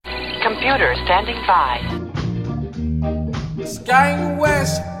Computer standing by. Sky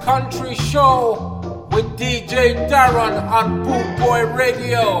West Country Show with DJ Darren on Boot Boy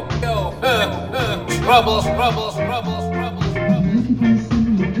Radio. Troubles.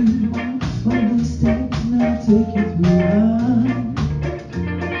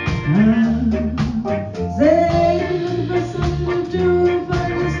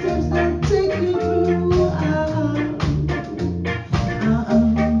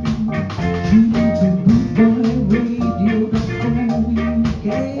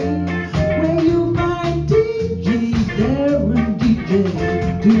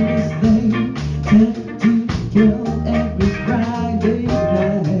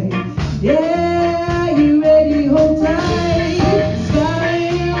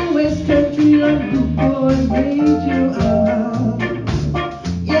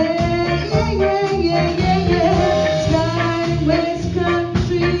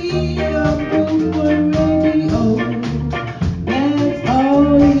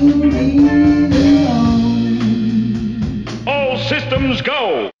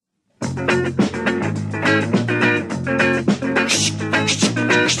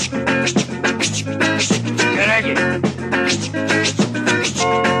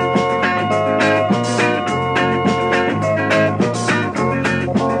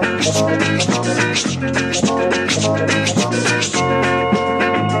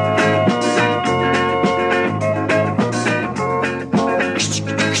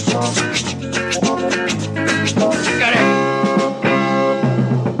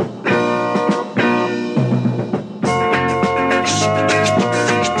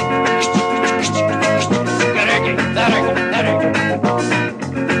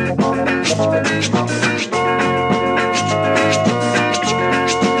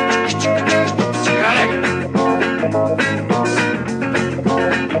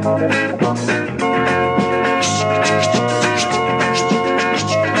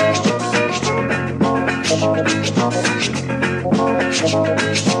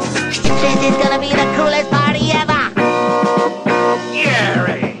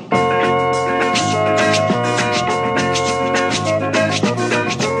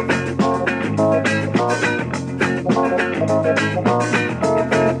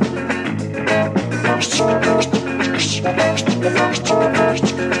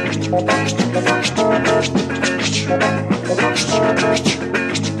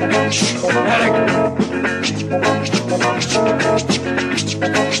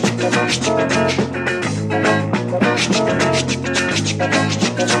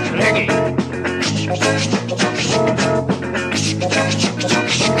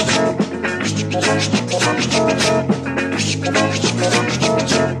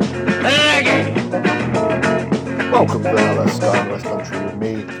 Welcome to another Sky West Country with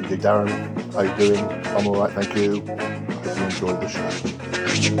me, DJ Darren. How you doing? I'm alright, thank you. I hope you enjoyed the show.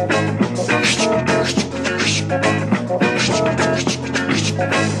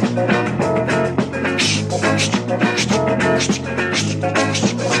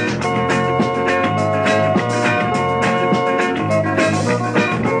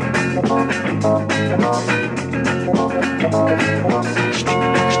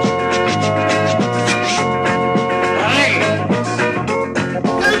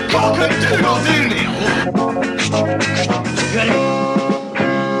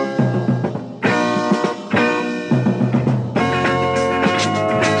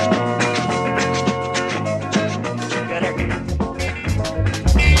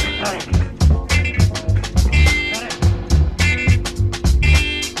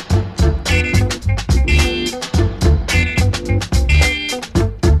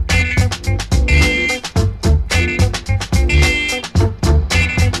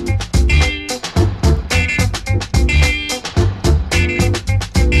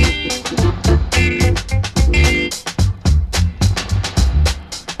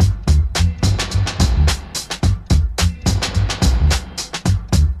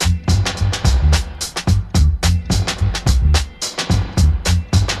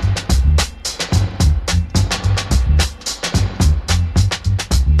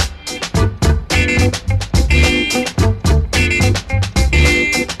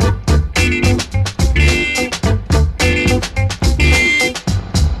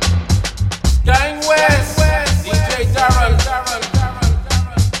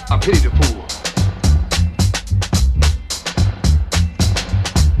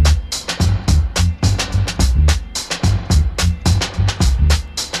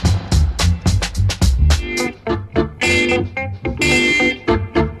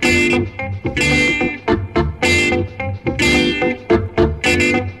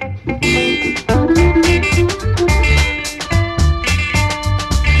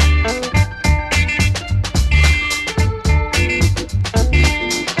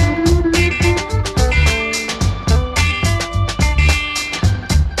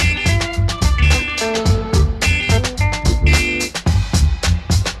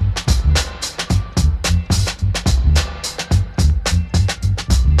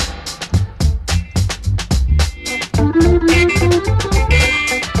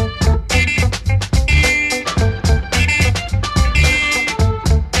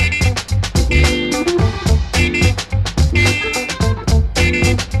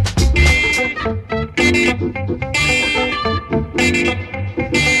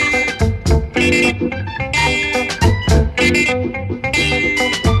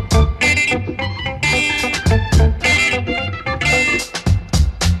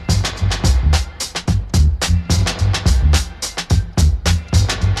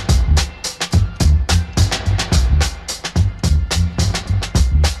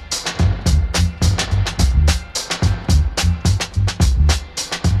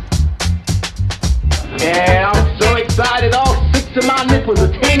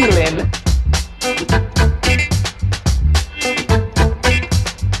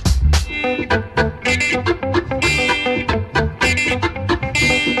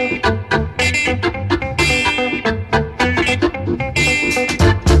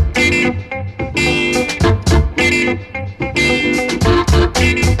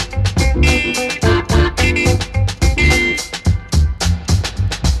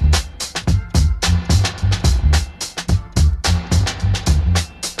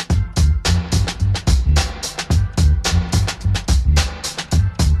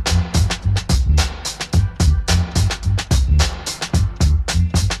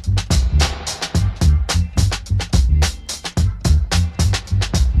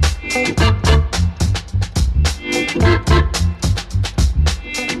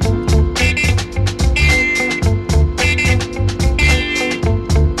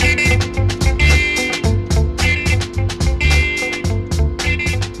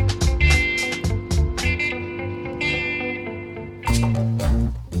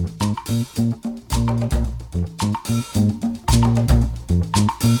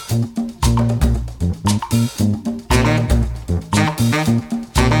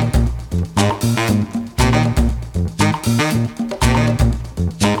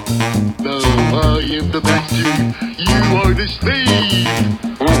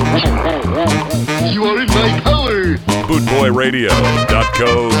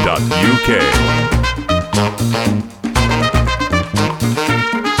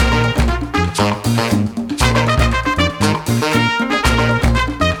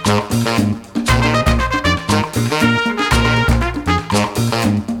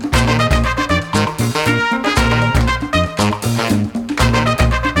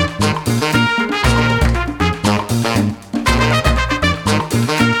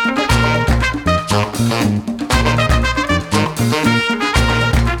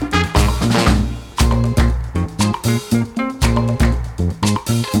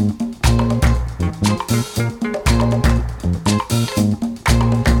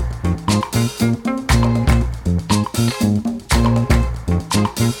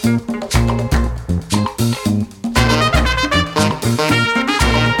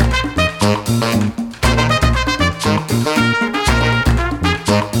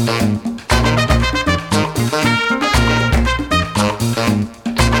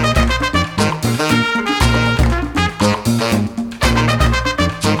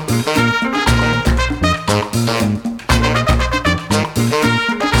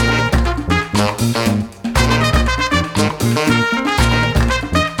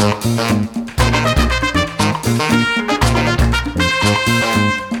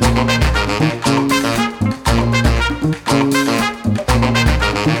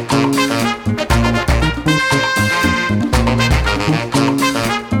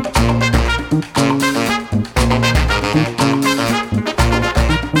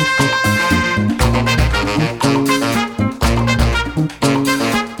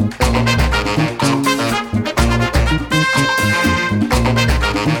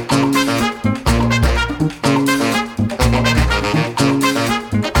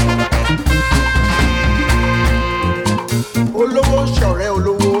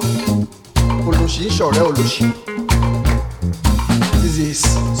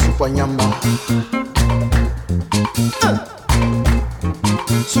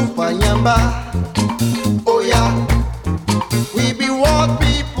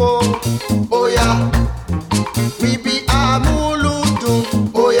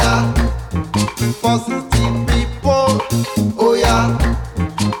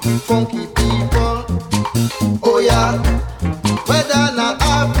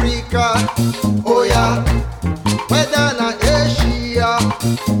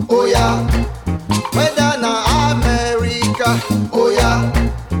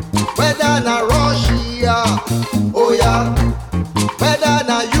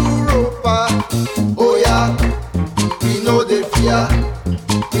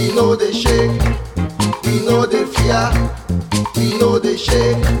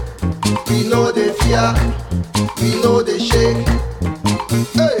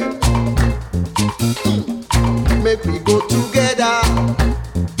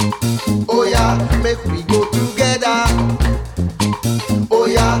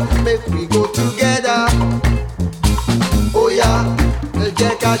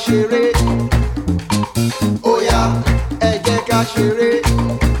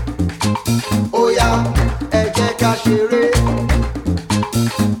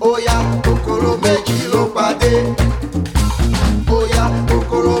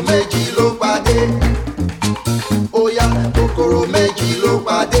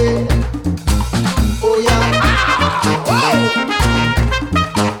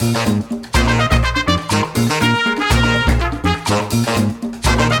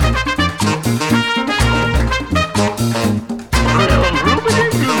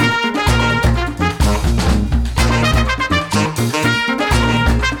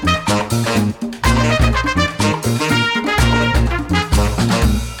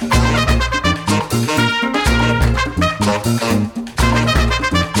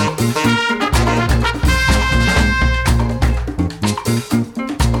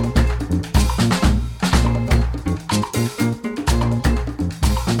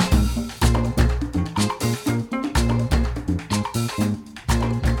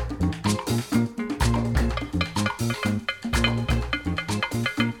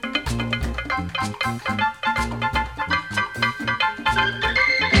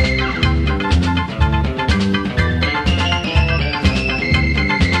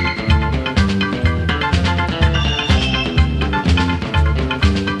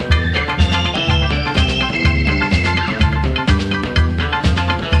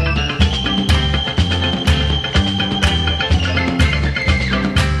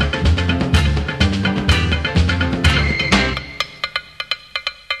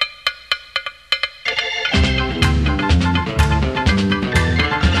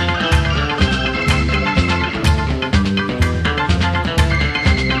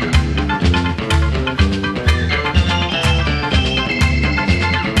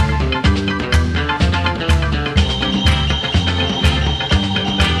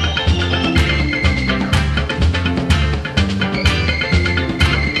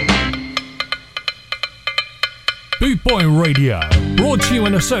 Boot Boy Radio, brought to you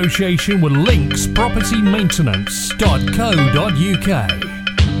in association with linkspropertymaintenance.co.uk.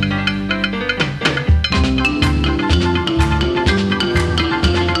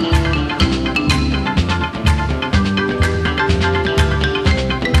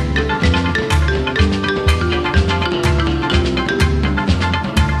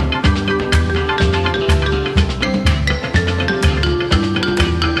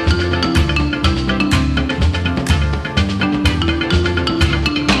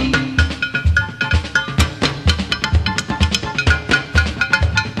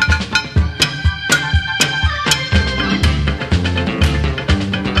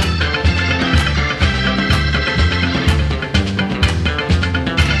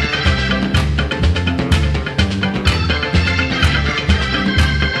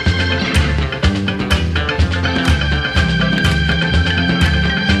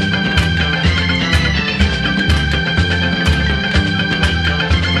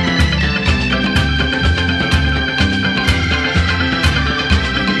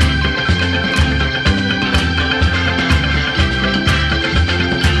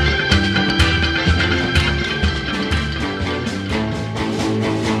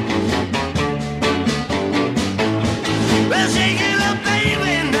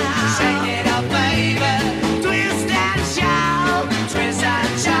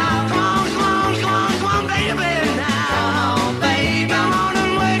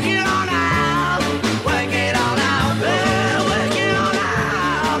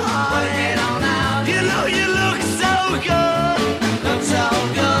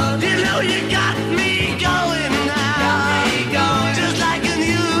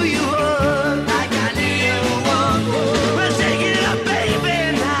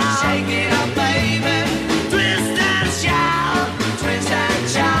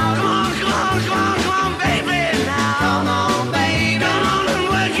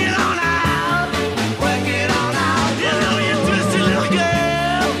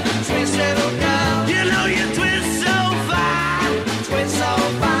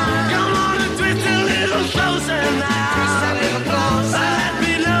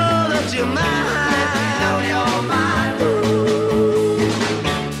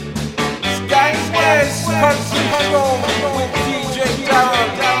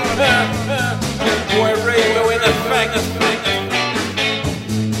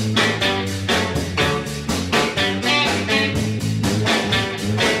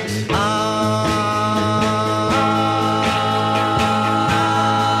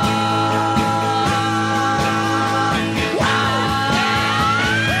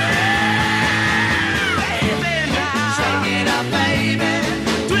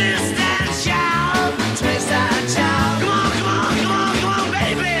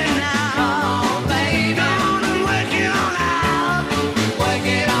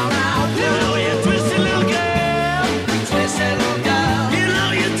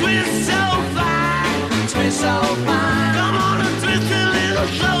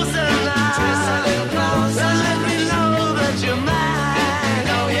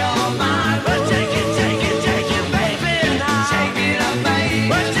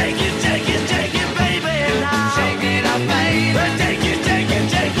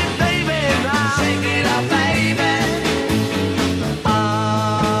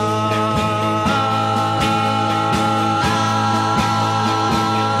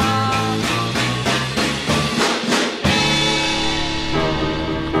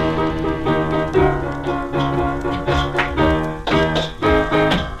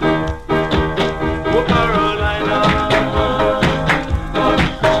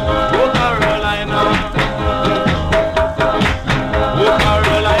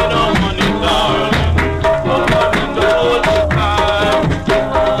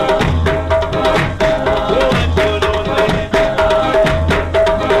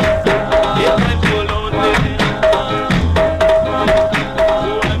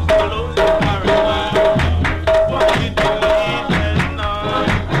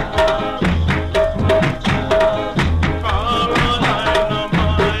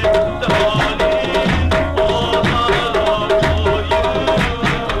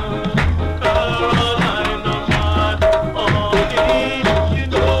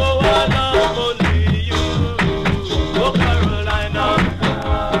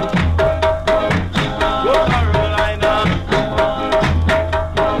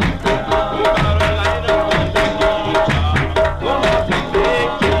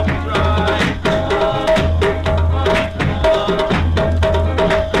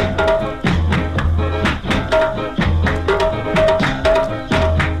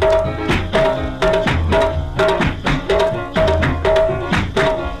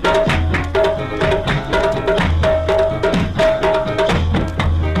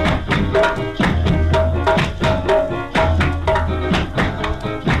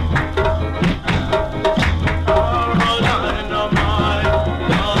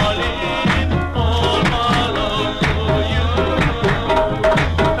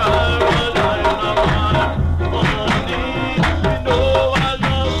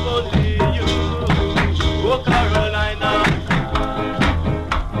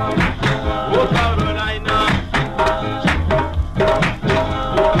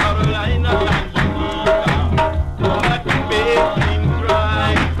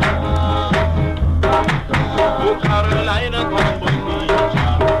 Carolina,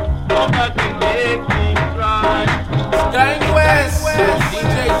 come back and make things right. Staying west,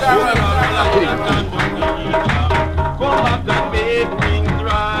 DJ Darren. Come back and make things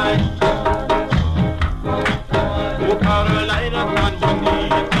right. Oh, Carolina, San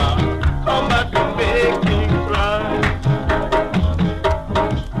Bonita, come back and make things right.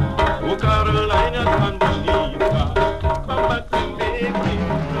 Oh, Carolina, San Bonita, come back and make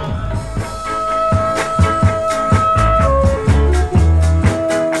things right.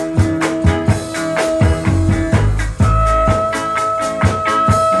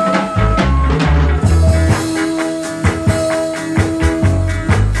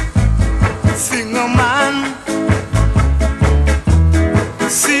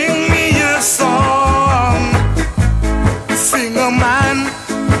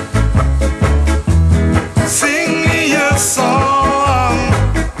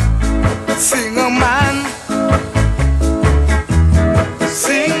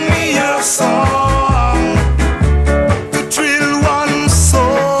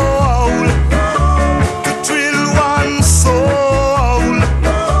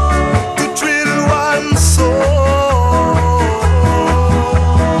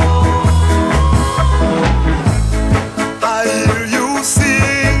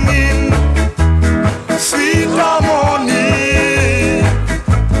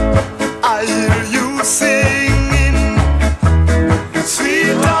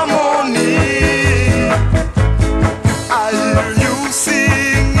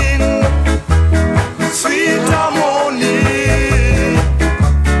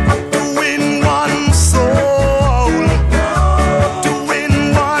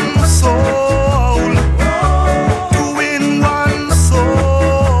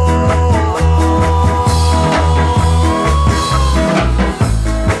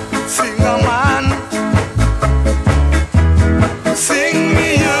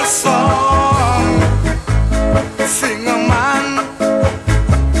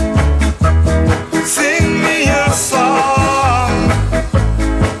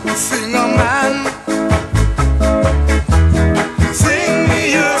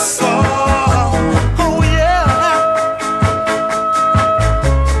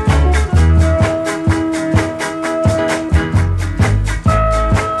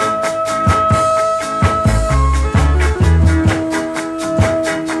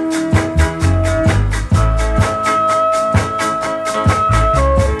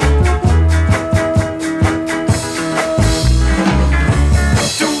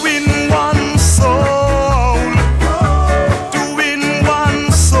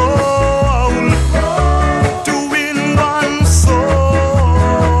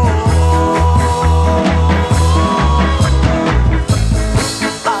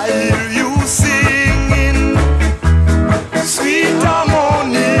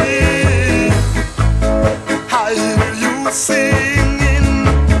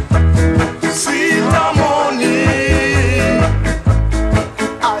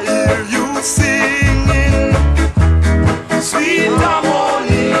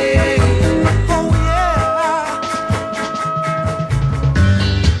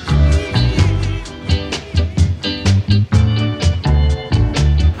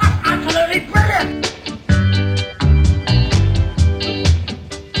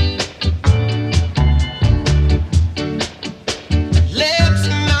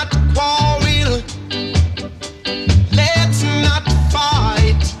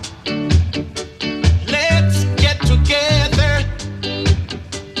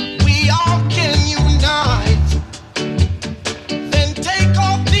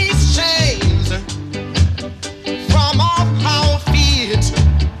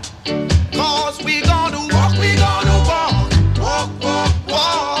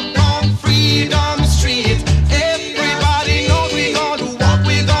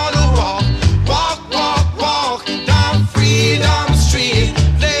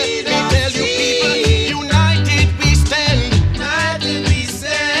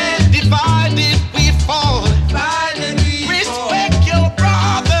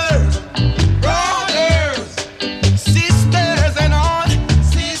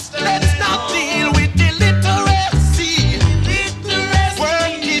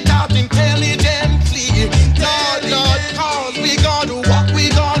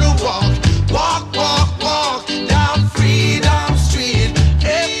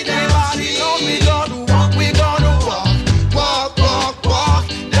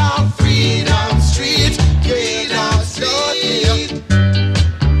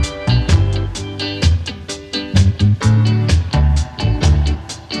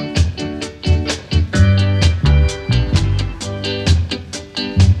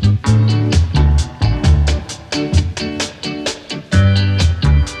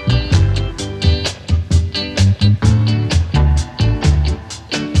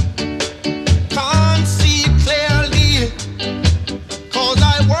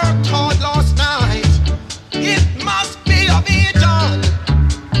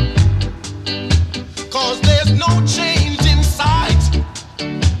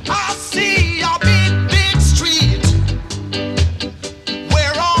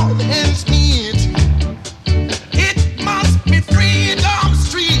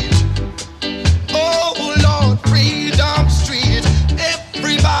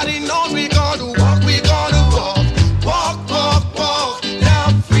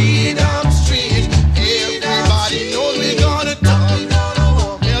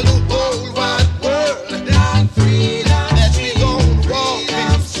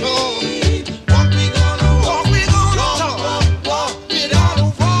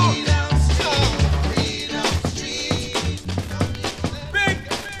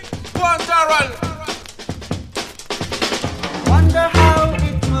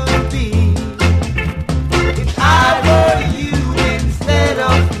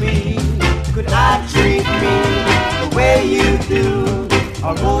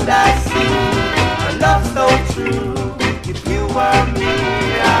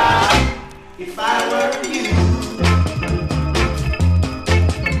 if I were you.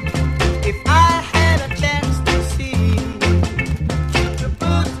 If I had a chance to see, to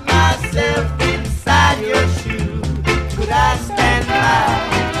put myself inside your shoe, could I stand by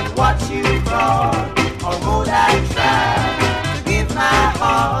and watch you fall? Or would I try to give my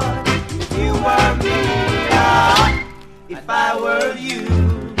heart if you were me? If I were you,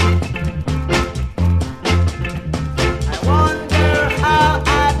 I wonder how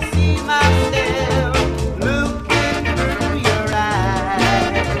I'd see myself looking through your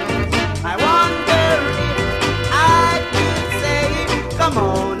eyes. I wonder if I could say, come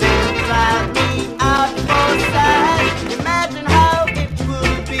on and drive me out for sight. Imagine how it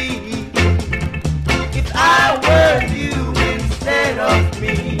would be if I were you instead of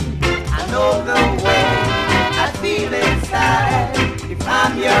me. I know the way I feel inside. If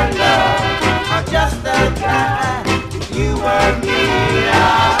I'm your love or just a guy, if you were me,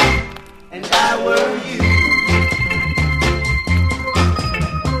 and I were you.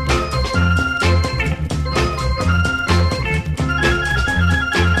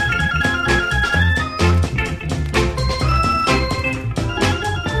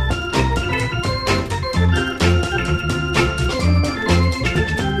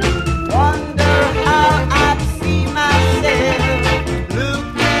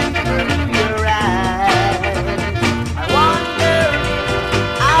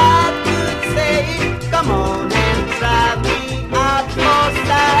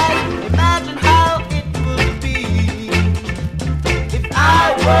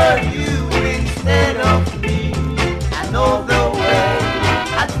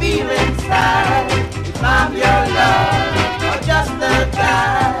 If I'm your love or just a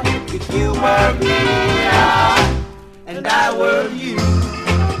guy, if you were me, and I were you,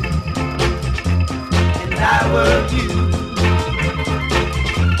 and I were you,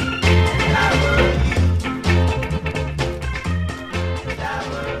 and I were you, and I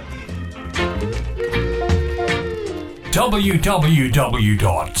were you.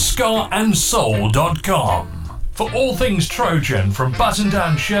 www.scarandsoul.com for all things Trojan, from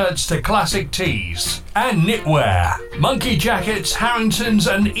button-down shirts to classic tees and knitwear, monkey jackets, Harringtons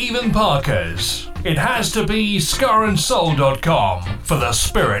and even Parkers. It has to be scarandsoul.com for the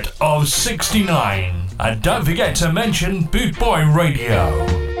spirit of 69. And don't forget to mention Boot Boy Radio.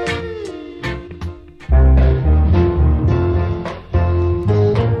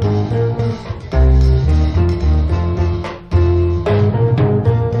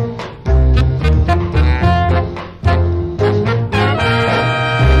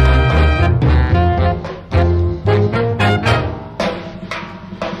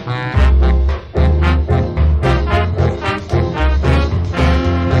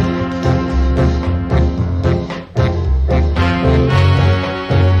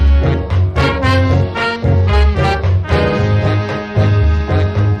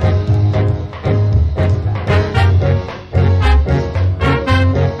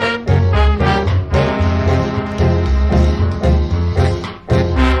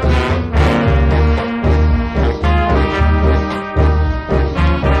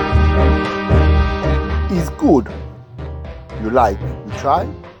 Like, you try,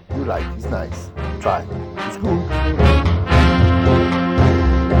 you like, it's nice. Try, it's good.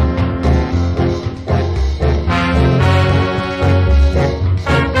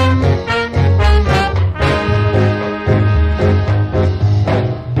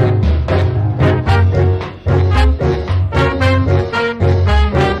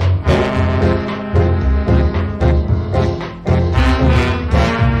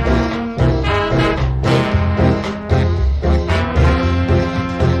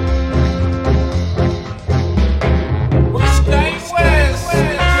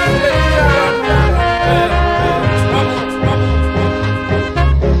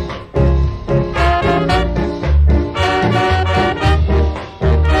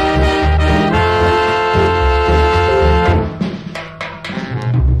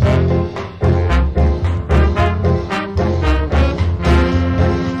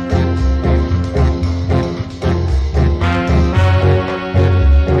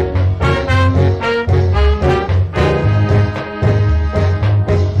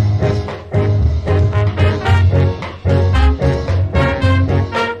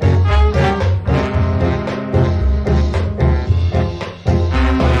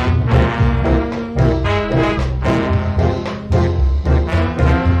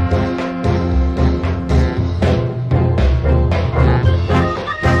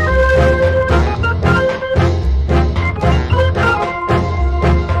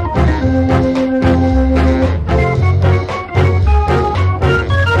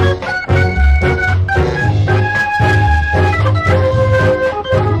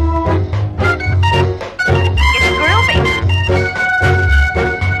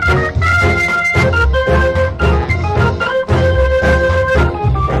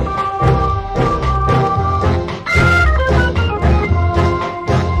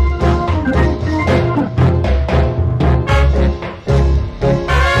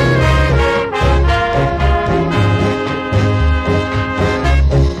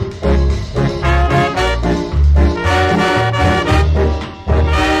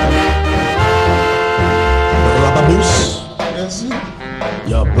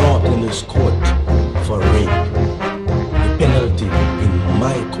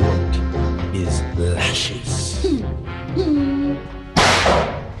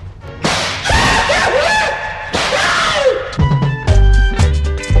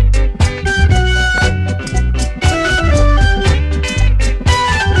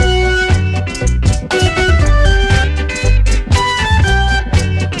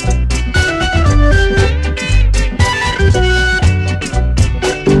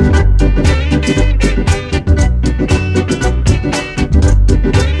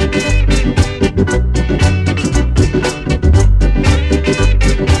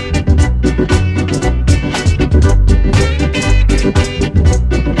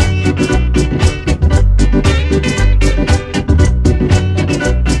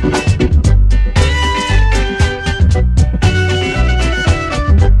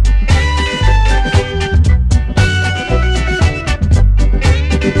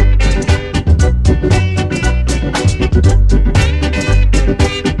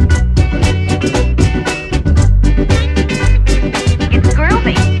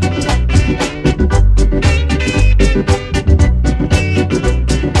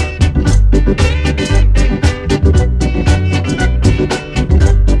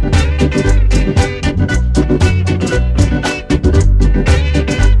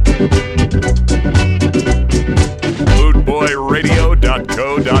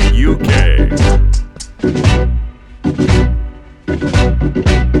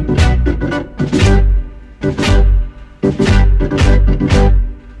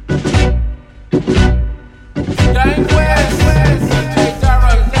 Gang West, DJ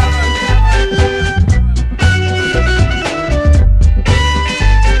Darrell.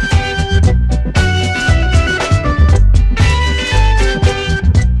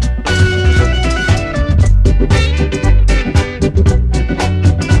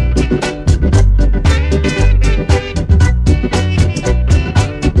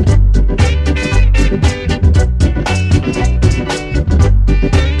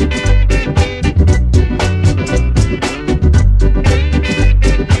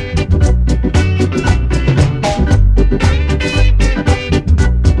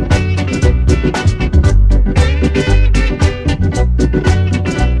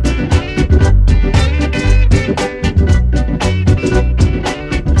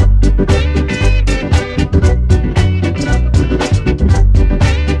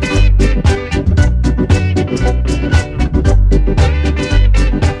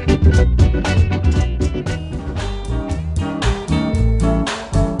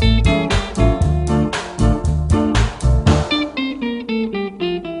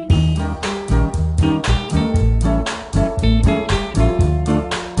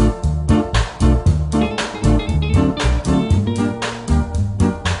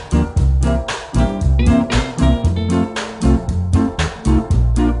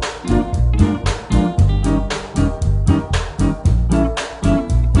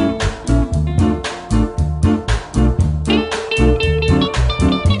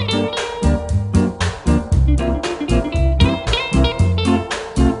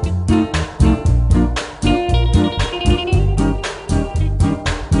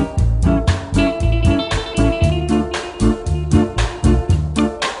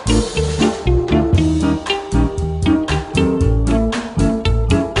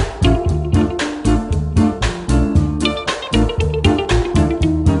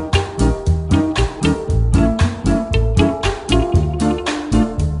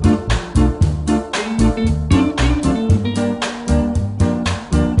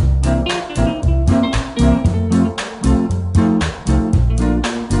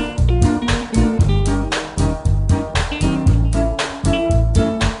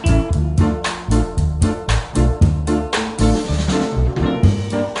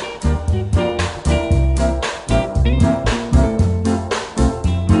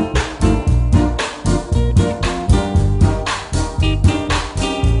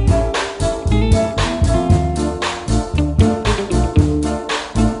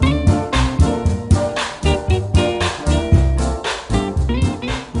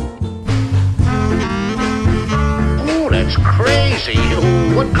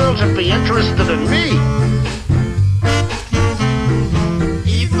 What girls would be interested in me?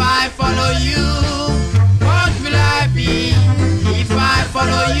 If I follow you, what will I be? If I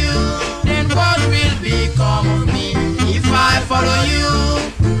follow you, then what will become of me? If I follow you,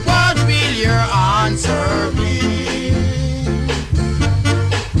 what will your answer be?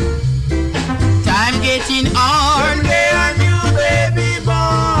 Time getting on, there are new baby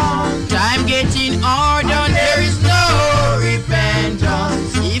born. Time getting hard, and there is no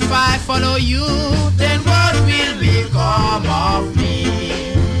repentance. If I follow you, then what will become of me?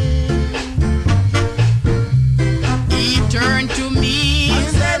 He turned to me and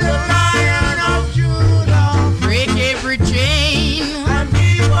said, the Lion of Judah, break every chain and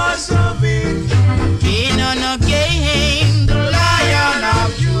give us a victory. Again and again, the Lion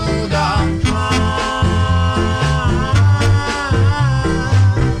of Judah.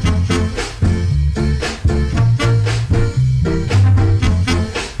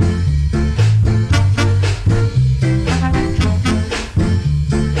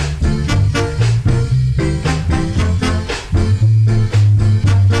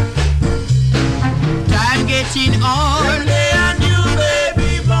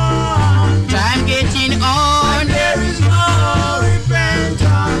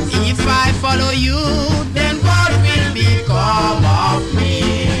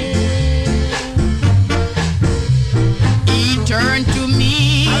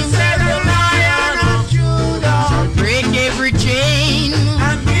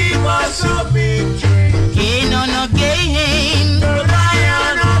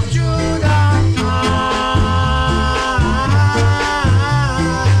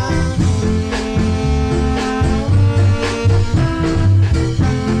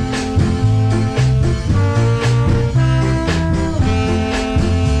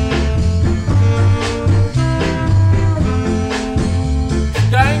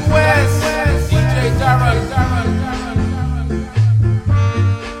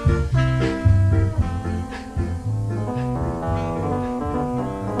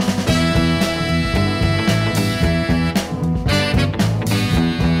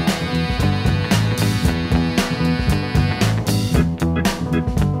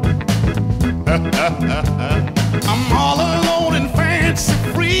 I'm all alone and fancy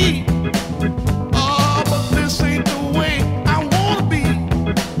free. Oh, but this ain't the way I wanna be.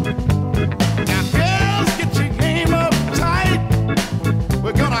 Now, girls, get your game up tight.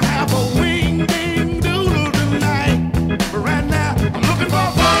 We're gonna have a wing ding doodle tonight. But right now, I'm looking for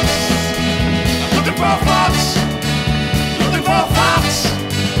a fox. I'm looking for a fox. Looking for a fox.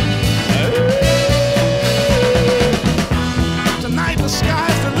 Tonight the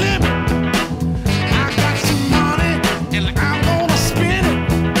sky's the limit. I got some money and I'm gonna spend it.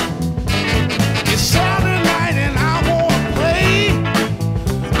 It's Saturday night and I wanna play.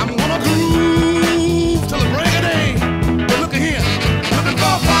 I'm gonna groove till the break of day. But look at here, looking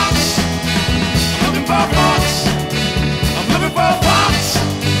for a fox. Looking for a fox. I'm looking for a fox.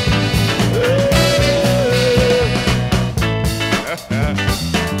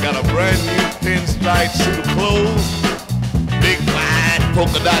 Got a brand new pinstripe suit of clothes. Big wide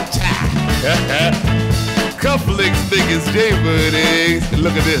polka dot tie. Cufflinks big as jaybird eggs.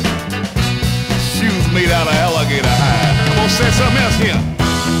 Look at this. Shoes made out of alligator hide. I'm gonna say something else here.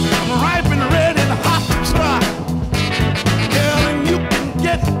 I'm ripe and ready to hot spot. Girl, and you can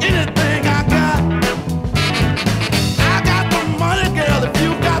get anything I got. I got the money, girl, if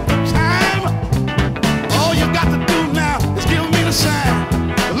you got the time. All you got to do now is give me the sign.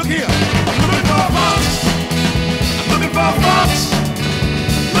 But look here, I'm looking for a fox. I'm looking for a fox.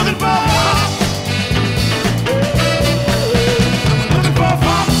 Looking for a fox. I'm looking for a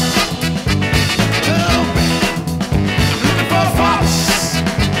fox. Oh, I'm looking for a fox.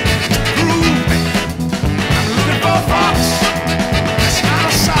 Groove. I'm looking for a fox. That's out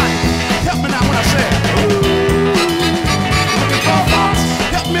of sight. Help me now when I say it. Ooh. Looking for a fox.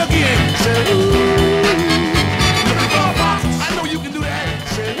 Help me again. Say ooh. Looking for a fox. I know you can do that.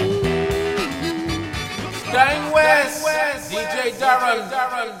 Say ooh. Gang West, DJ Darrell.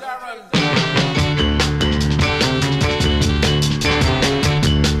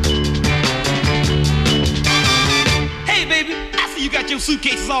 Hey, baby, I see you got your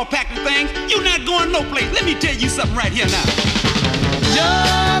suitcases all packed and things. You're not going no place. Let me tell you something right here now.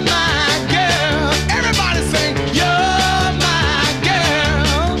 You're my girl. Everybody sing, you're my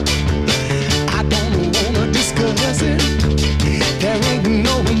girl. I don't wanna discuss it. There ain't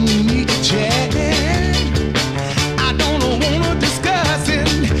no need to chat. I don't wanna discuss it,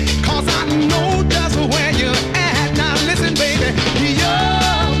 'cause I know just where you're at. Now listen, baby,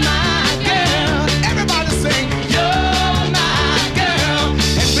 you're my girl. Everybody sing, you're my girl.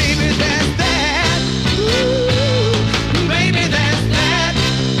 And baby, that's that. Ooh, baby, that's that.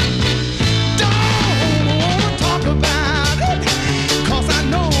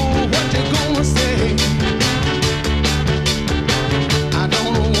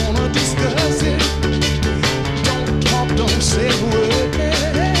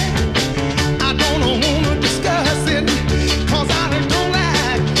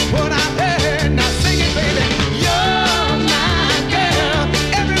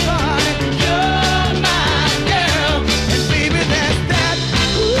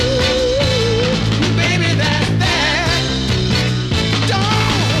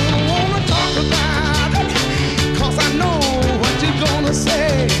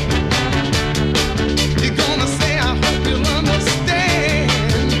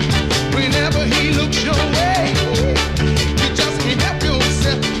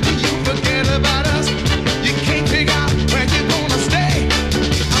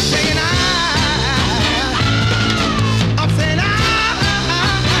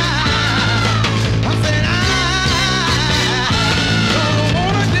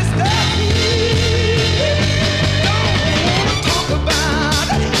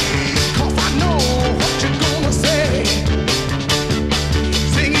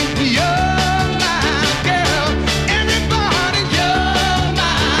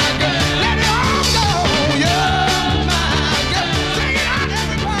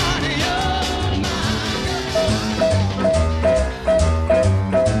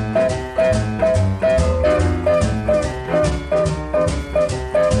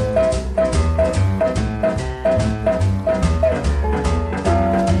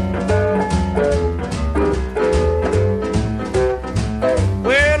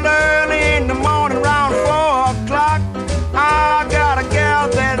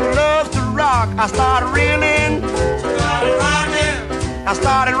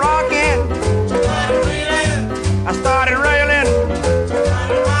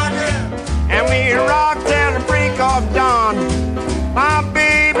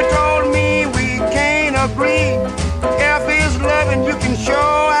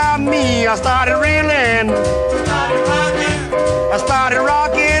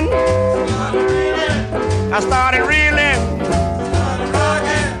 I started reeling,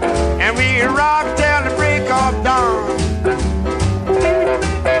 and we rocked till the break of dawn.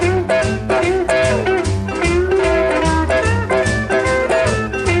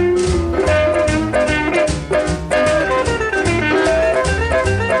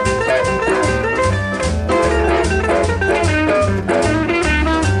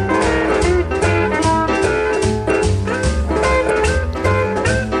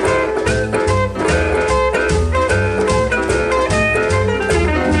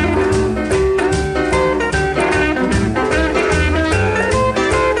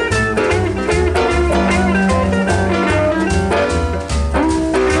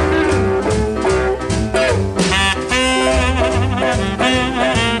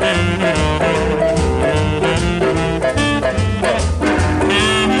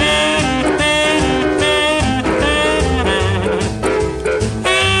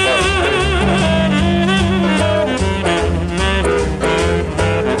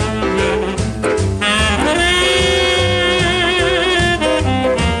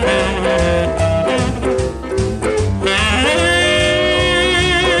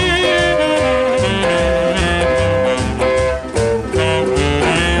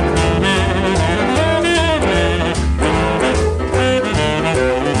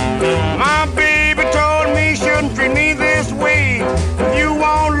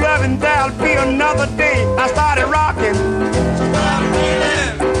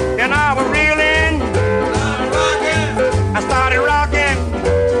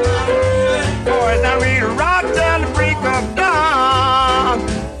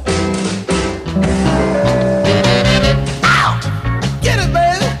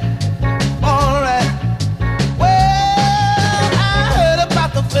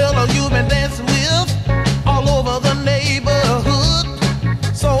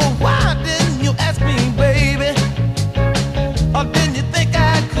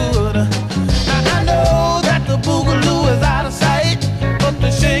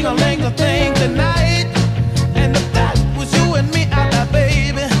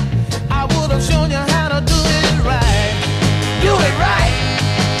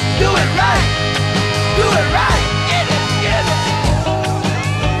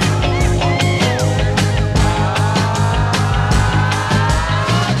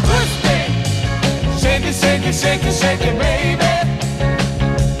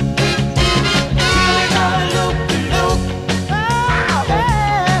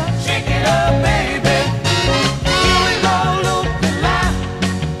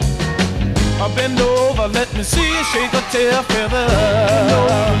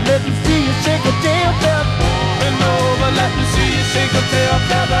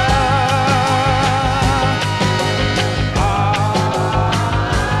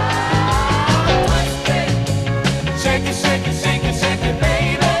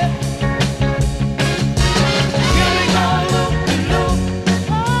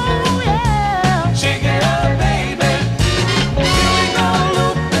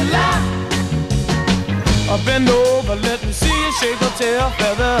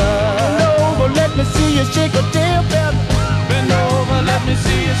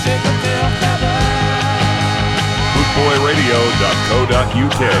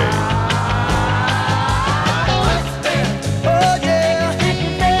 bootboyradio.co.uk.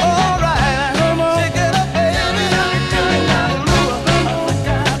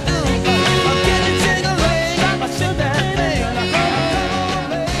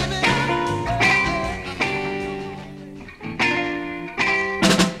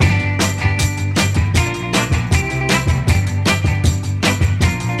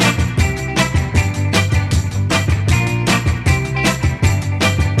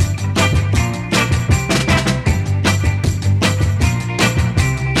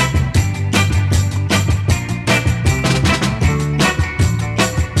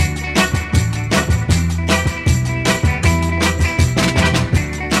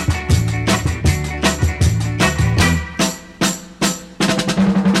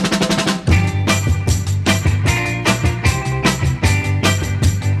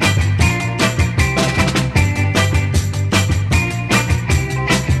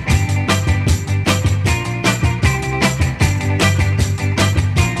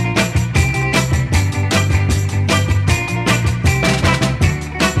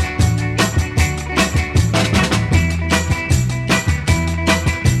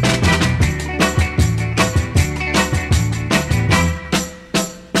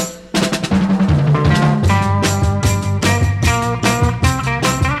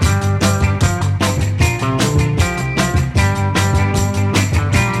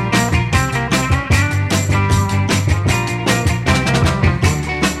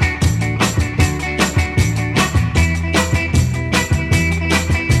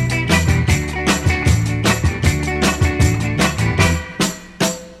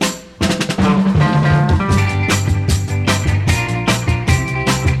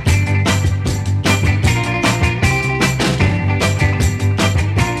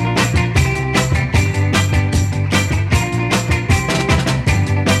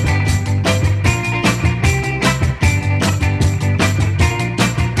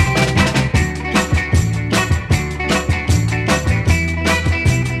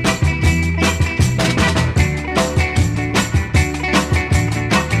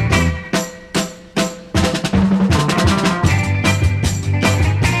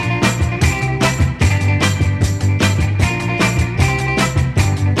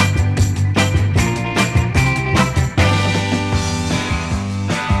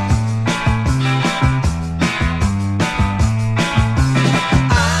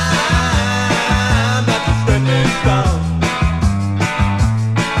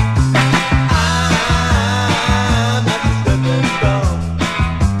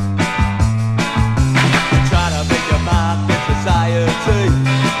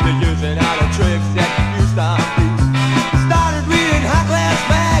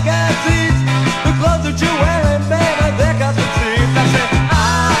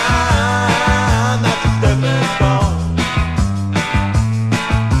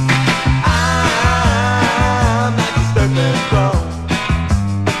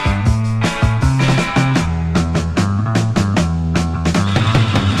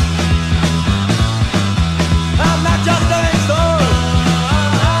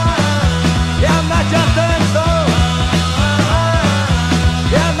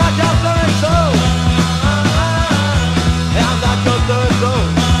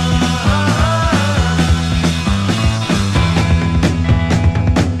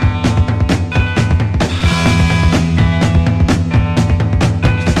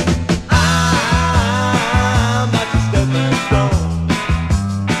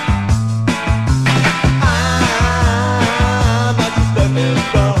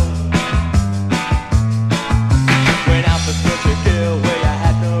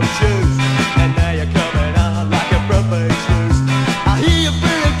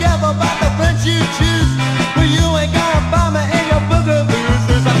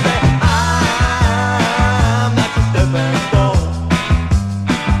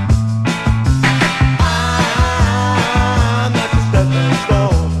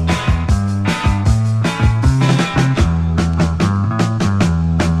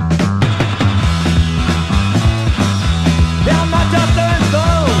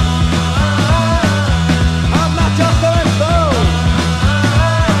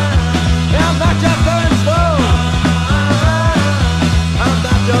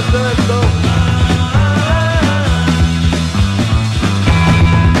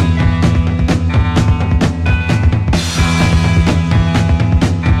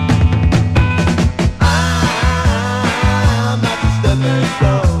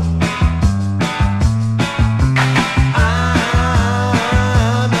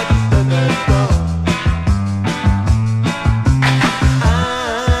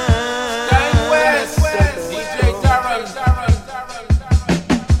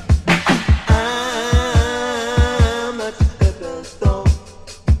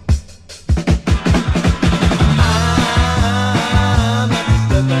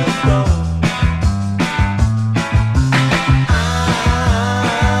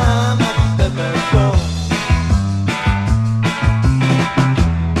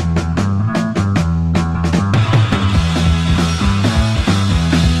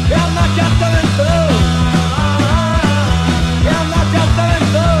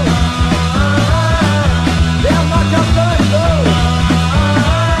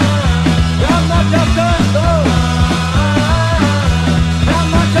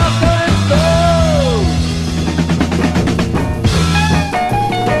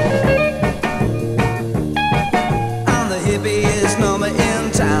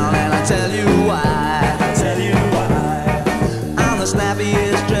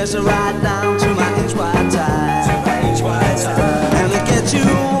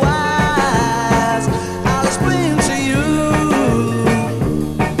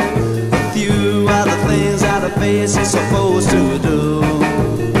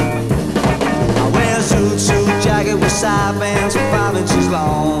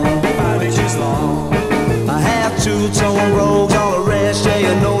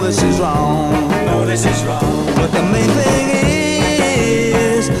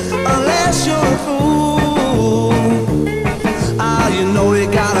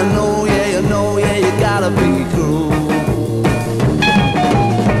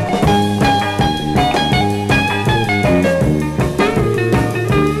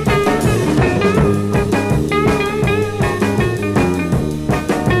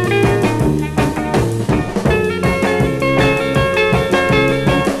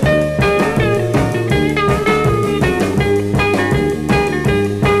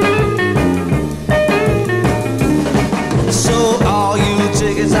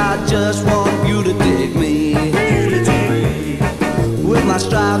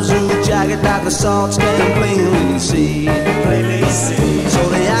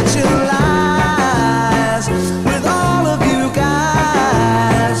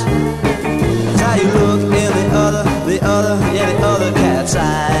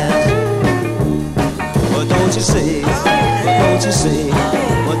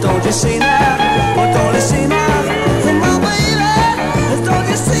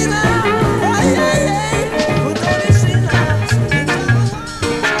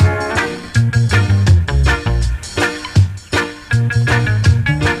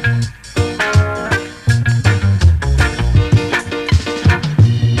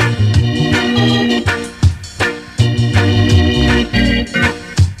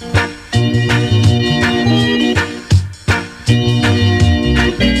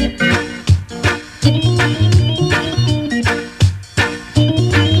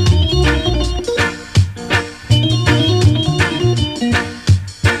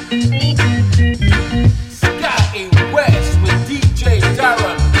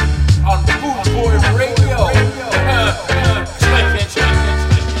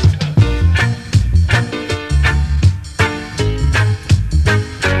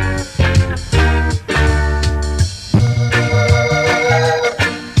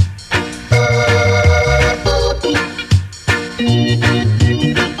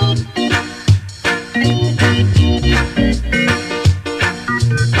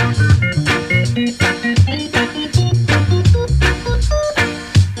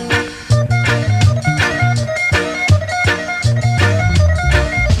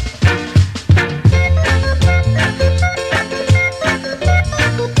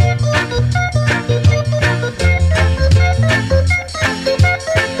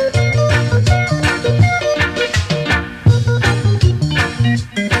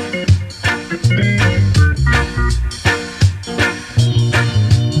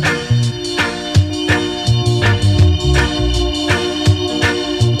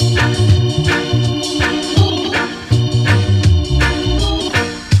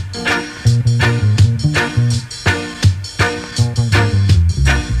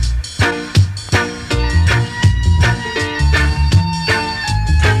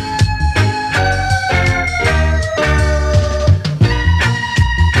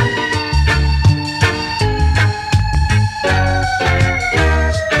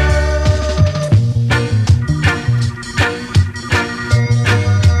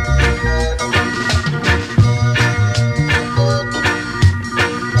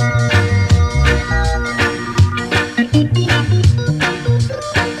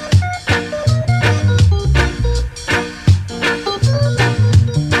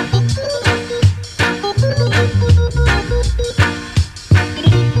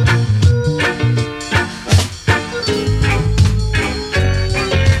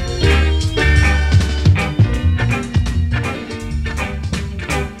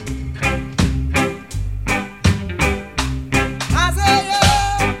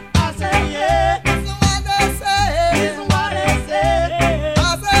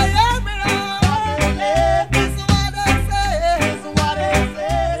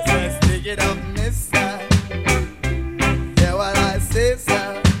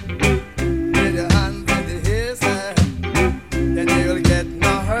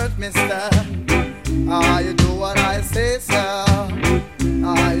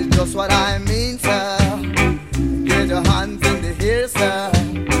 That's what I mean, sir. Get your hands in the air, sir.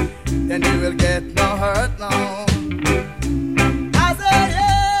 Then you will get no hurt, no. I say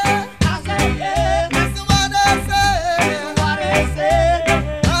yeah, that's what I say.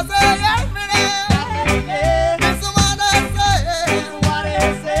 I say yeah, that's what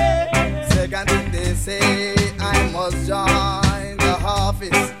I say. Second thing they say, I must join the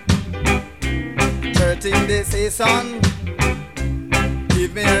office. Third thing they say, son,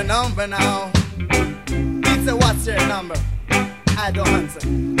 give me your number now. It's a what's your number? I don't answer.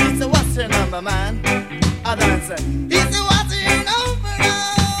 It's a what's your number, man? I don't answer. It's a what's your number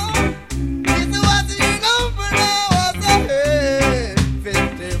now? It's a what's your number now? I say, hey,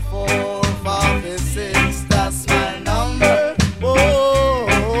 54, 46, that's my number.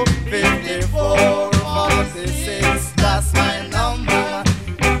 Oh, 54, 46, that's my number.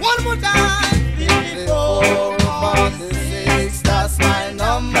 One more time. 54, 46, that's my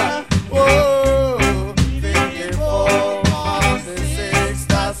number. Oh, 54, 46,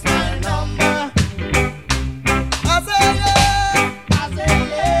 that's my number. I say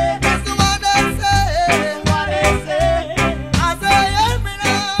yeah, that's the one I say. I say yeah, me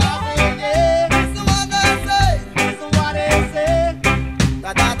now. That's the one I say.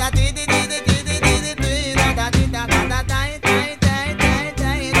 Da da da dee dee dee dee dee dee dee dee da da dee da da da da da da da da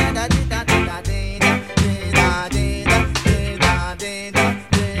dee da da da dee da dee da dee da dee da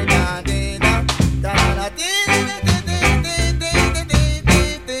dee da dee da da da dee dee dee dee dee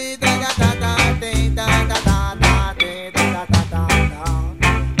dee dee da da da da dee da da da da dee da da da da.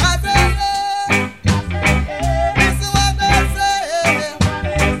 I say yeah, that's what I say.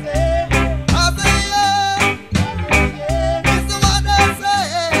 I say yeah, that's what I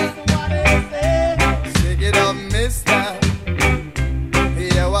say. Shake it up, mister.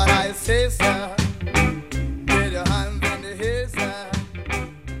 Hear what I say, sir. Get your hands in the air, sir.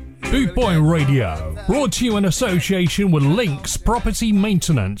 Boot Boy Radio, brought to you in association with Links Property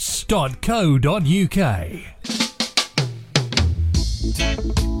Maintenance.co.uk.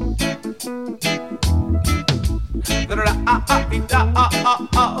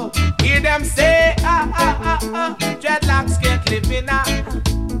 Hear them say, dreadlocks can't live in a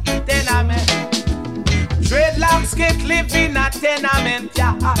tenement. Dreadlocks can't live in a tenement,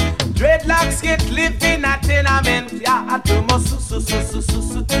 yeah. Dreadlocks can't live in a tenement, yeah. Too much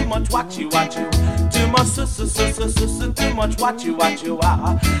too much watch you. Too much too much watch you.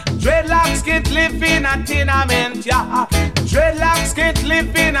 Dreadlocks can't live in a tenement, yeah. Dreadlocks can't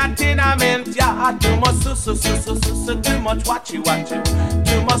live in a tenement, yeah. Too much too much watch you.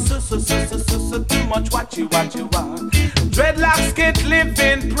 Too much too much watch you. Dreadlocks can't live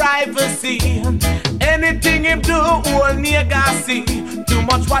in privacy. Anything him do, all nigga see. Too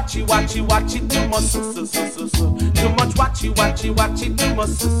much watch you. Too much too much watch you. Too much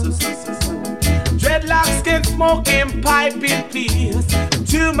Dreadlocks can smoke in pipe in peace.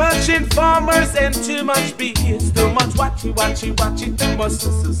 Too much informers and too much bees. Too much watch you. Too much too much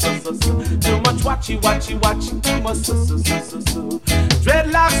watch you. Too much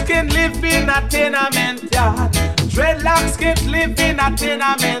Dreadlocks can live in a tenement yard. Dreadlocks can't live in a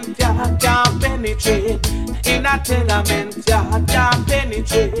tenement yard. Can't penetrate in a tenement yard. Can't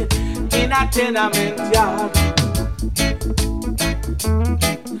penetrate in a tenement yard.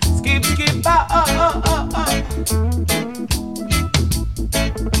 Skip,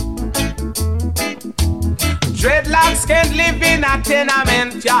 Dreadlocks can't live in a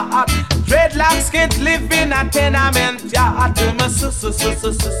tenement yard. Dreadlocks can't live in a tenement yard. Too much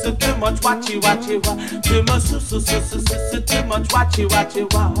too much watch you. Too much too much watch you.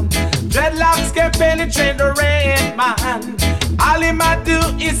 Dreadlocks can penetrate the rain, man. All him a do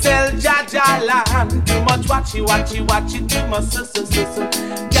is sell Jaja land. Too much watch you. Too much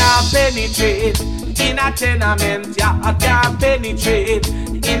can't penetrate in a tenement yard. Can't penetrate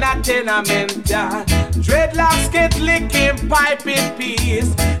in a tenement yard. Dreadlocks get licking pipe in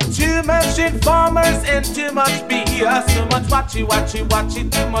peace. Too much informers and too much BS. Too much watch you. Too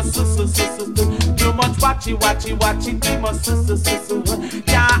much Too much watch you. Too much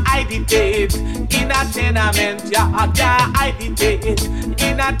can't agitate in a tenement yard. Can't agitate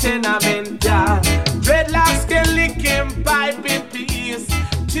in a tenement yard. Dreadlocks can licking pipe in peace.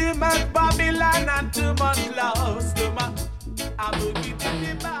 Too much Babylon and too much love. Too much I will be to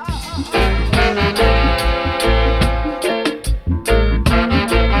the bar.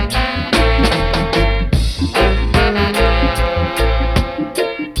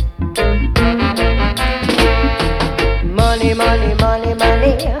 Money, money, money,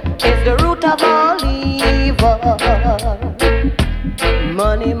 money is the root of all evil.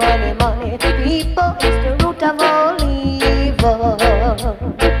 Money, money, money, people is the root of all evil.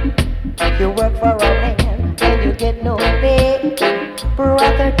 You work for a man and you get no pay.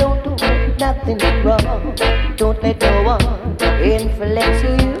 Brother, don't do nothing wrong. Don't let no one influence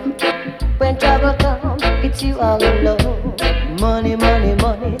you. When trouble comes, it's you all alone. Money, money,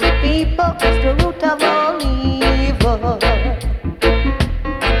 money. People is the root of all evil.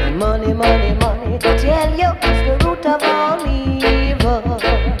 Money, money, money. Tell you it's the root of all evil.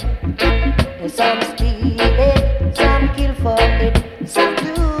 Some steal it, some kill for it, some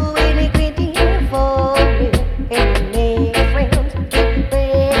do iniquity for it. And make friends, break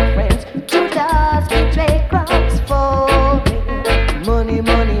friends, Judas betray Christ for it. Money,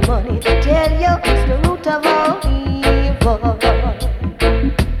 money, money, tell you it's the root of all evil.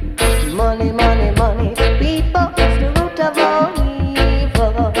 Money, money, money, people is the root of all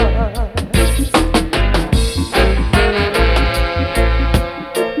evil.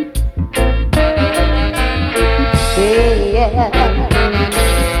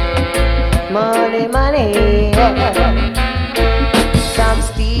 Money, money, some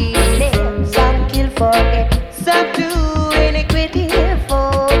steal it, some kill for it, some do iniquity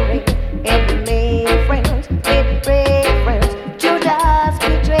for it. And make friends, it break friends, Judas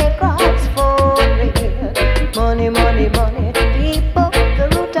betray Christ for it. Money, money, money, people, the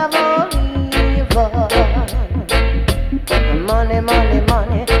root of all evil. Money, money,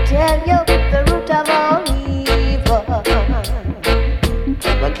 money, tell you the root of all evil.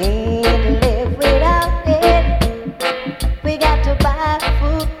 We can't live without it. We got to buy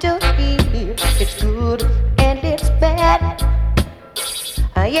food to eat. It's good and it's bad,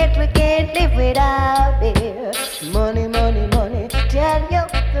 and yet we can't live without it. Money, money, money, tell you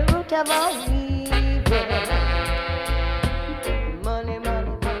the root of all evil. Money,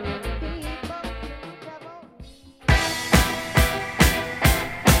 money, money, people, the root of all evil.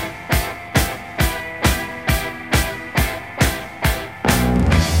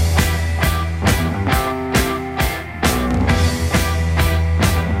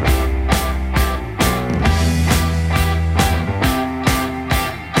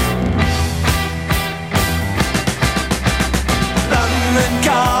 London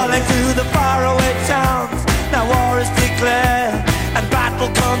calling to the faraway towns. Now war is declared and battle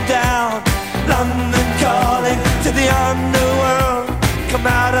come down. London calling to the underworld. Come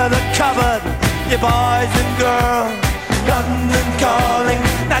out of the cupboard, you boys and girls. London calling,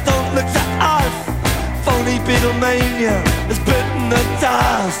 now don't look to us. Phony Beatlemania has bitten the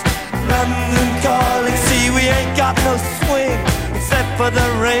dust. London calling, see we ain't got no swing except for the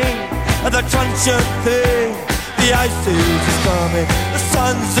ring of the truncheon thing. The ice age is coming, the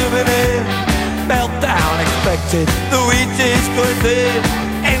sun's zooming in. Meltdown expected, the wheat is going thin.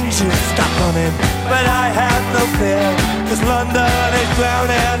 Engines stop running, but I have no fear, cause London is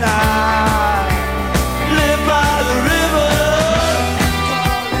drowning. I live by the river,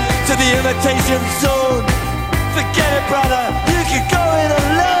 to the imitation zone. Forget it, brother, you can go it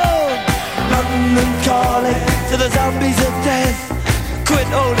alone. London calling to the zombies of death. Quit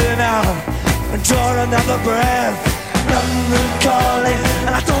holding out and draw another breath. London calling,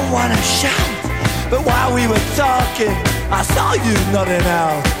 and I don't wanna shout, but while we were talking, I saw you nodding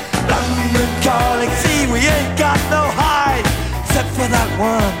out. London calling, see we ain't got no hide, except for that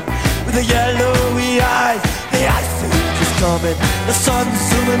one with the yellowy eyes. The ice age is coming, the sun's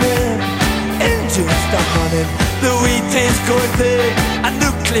zooming in. Engines stop running, the wheat is going big. A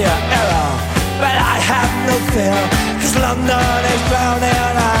nuclear error, but I have no fear, cause London is drowning.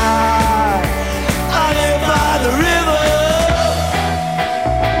 I live by the river.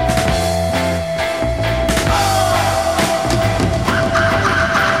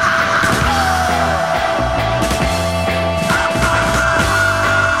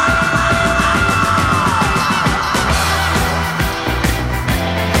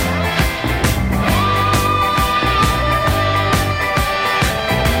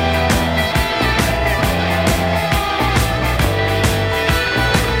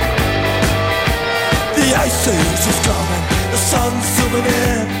 The ice age is coming, the sun's zooming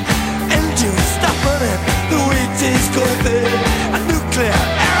in. Engines stop running, the wheat is going thin. A nuclear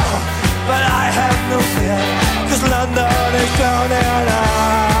error, but I have no fear, cause London is drowning.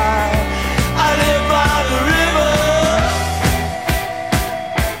 I live by the river.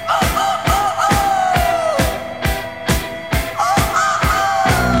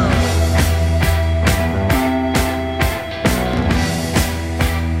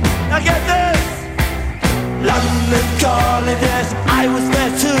 Now get this! London calling, yes, I was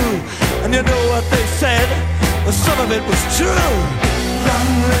there too. And you know what they said? Well, some of it was true.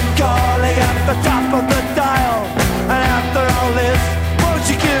 London calling at the top of the dial. And after all this, won't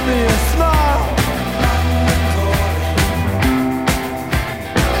you give me a smile? London calling.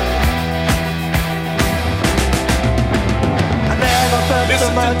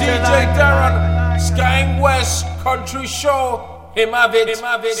 DJ Darren, Skying West Country Show. Him have it.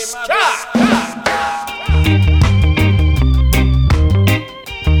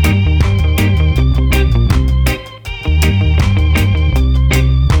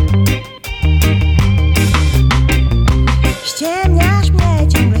 Ściemniasz mnie,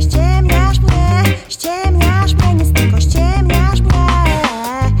 ciągle ściemniasz mnie, ściemniasz mnie, nie tylko ściemniasz mnie.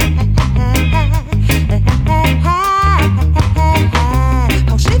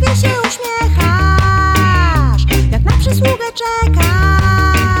 Fałszywie się uśmiechasz, jak na przysługę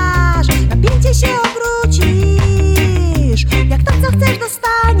czekasz, napięcie się obrócisz, jak to co chcesz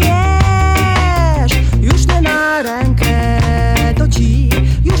dostaniesz. Już nie na rękę, to ci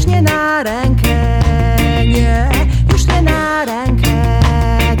już nie na rękę, nie. Już nie na rękę,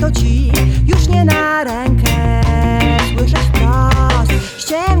 to ci już nie na rękę. Słyszysz wprost,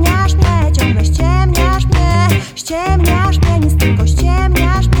 ściemniasz mnie, ciągle ściemniasz mnie, ściemniasz mnie, nie tylko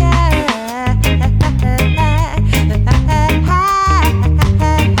ściemniasz mnie.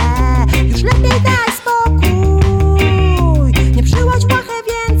 Już lepiej daj spokój, nie przyłóż łachę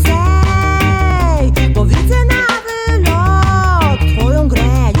więcej.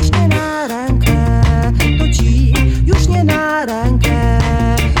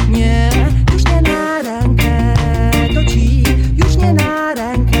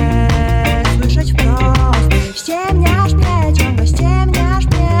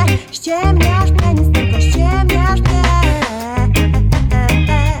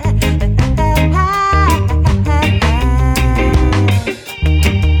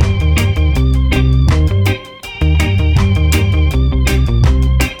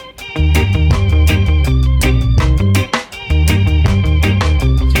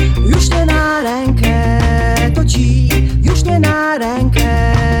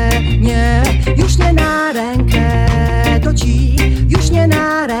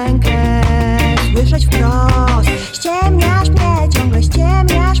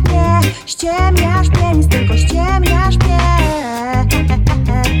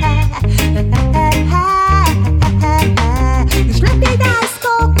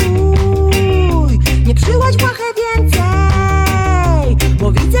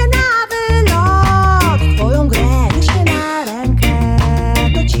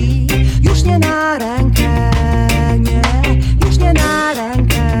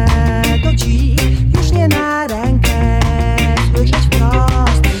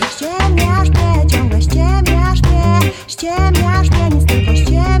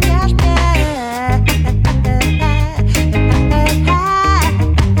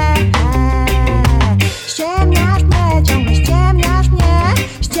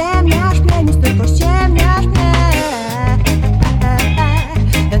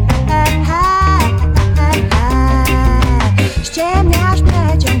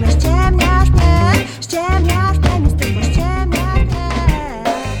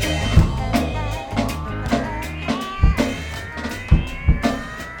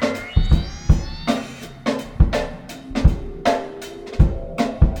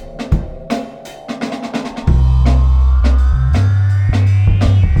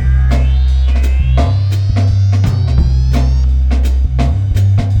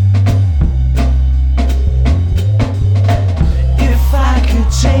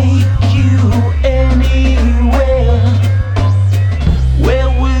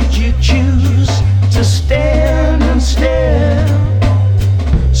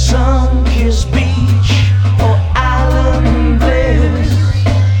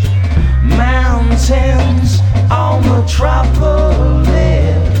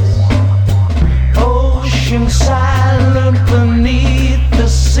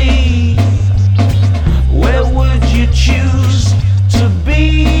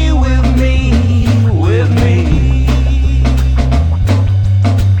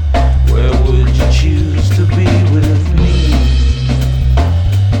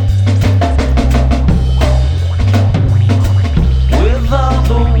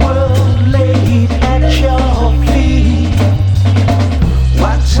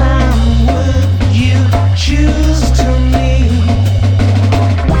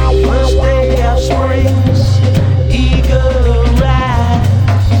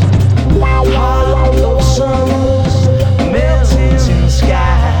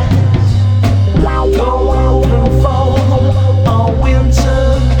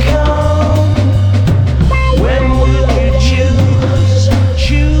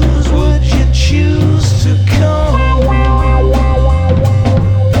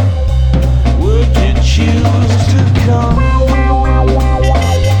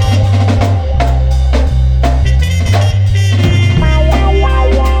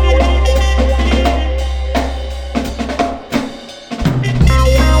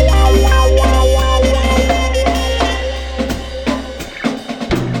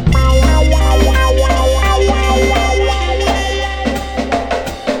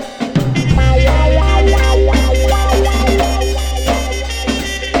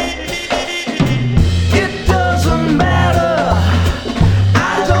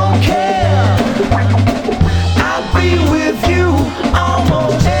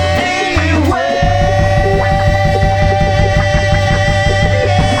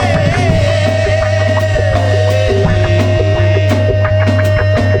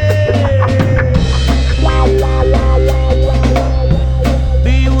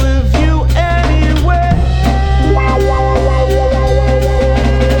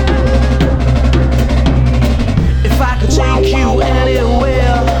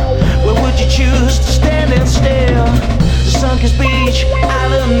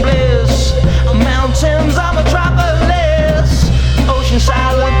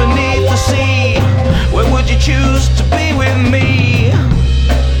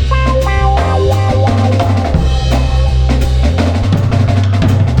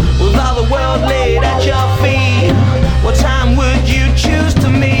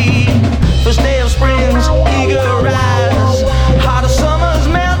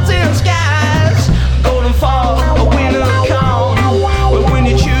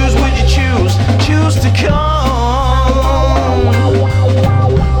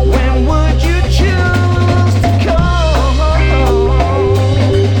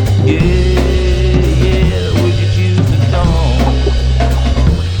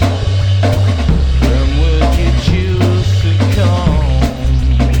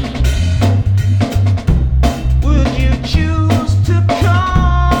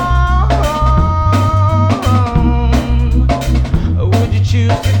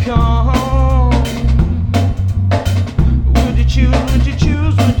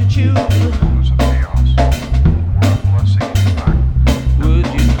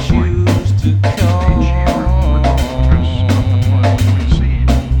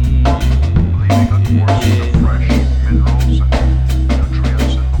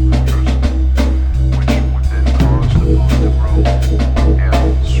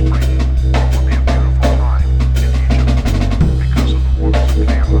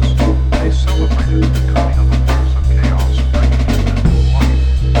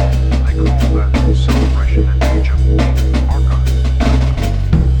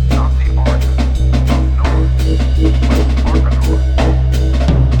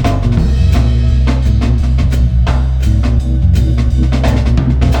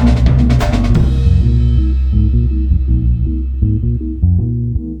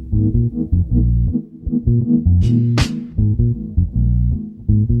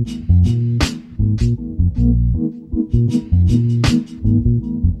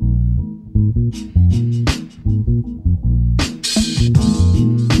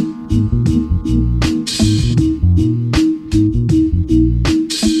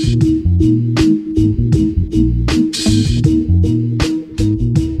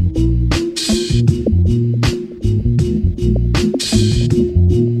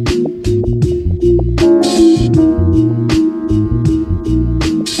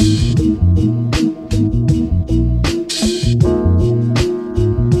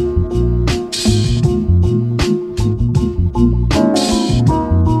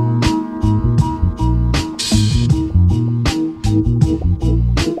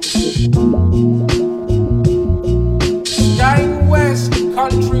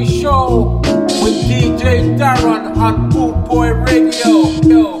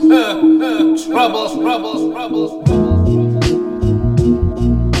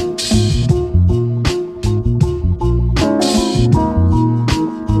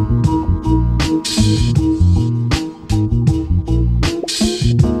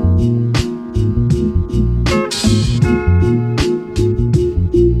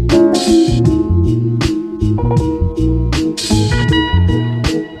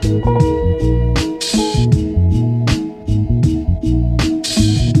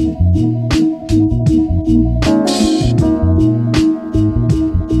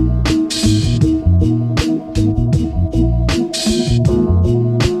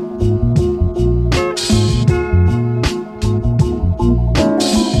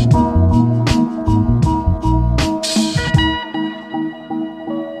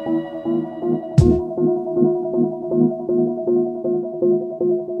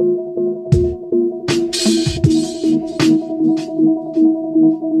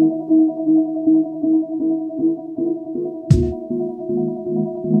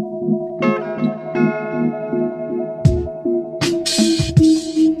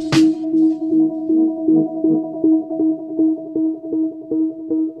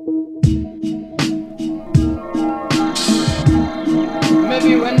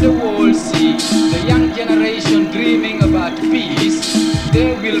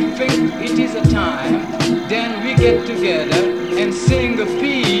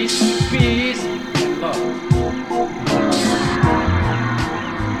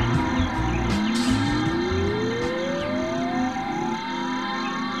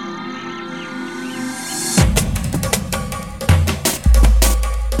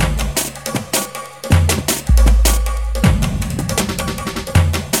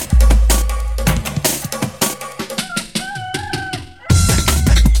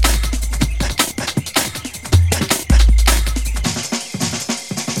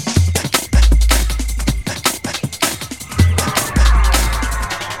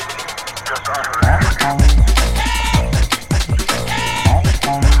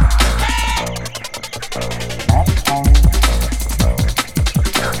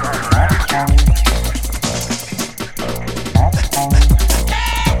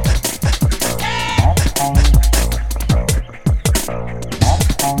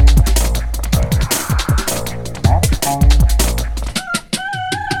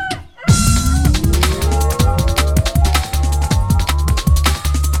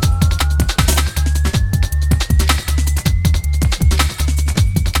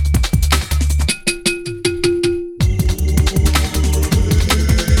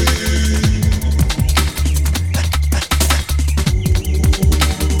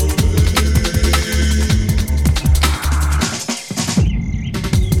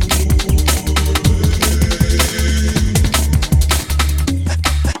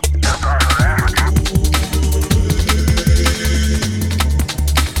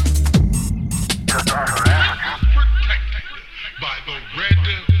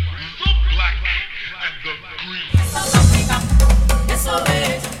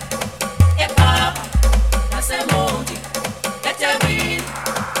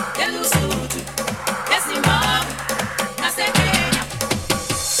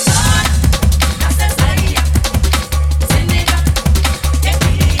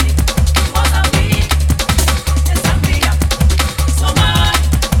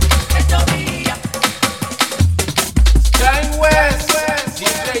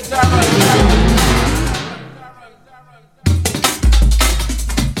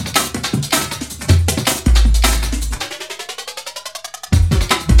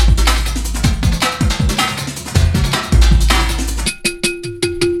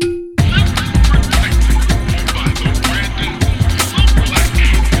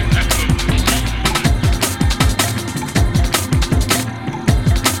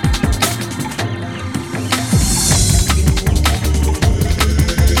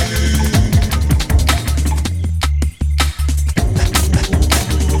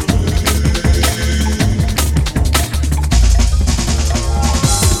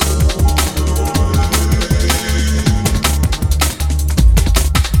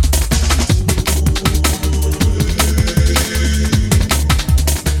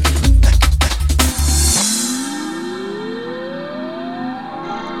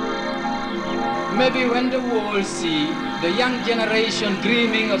 Maybe when the world see the young generation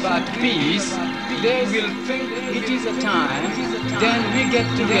dreaming about peace, they will think it is a time. Then we get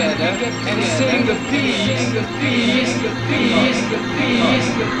together and sing the peace, the peace, the peace, the peace,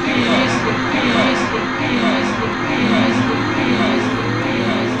 the peace, the peace, the peace, the peace, the peace.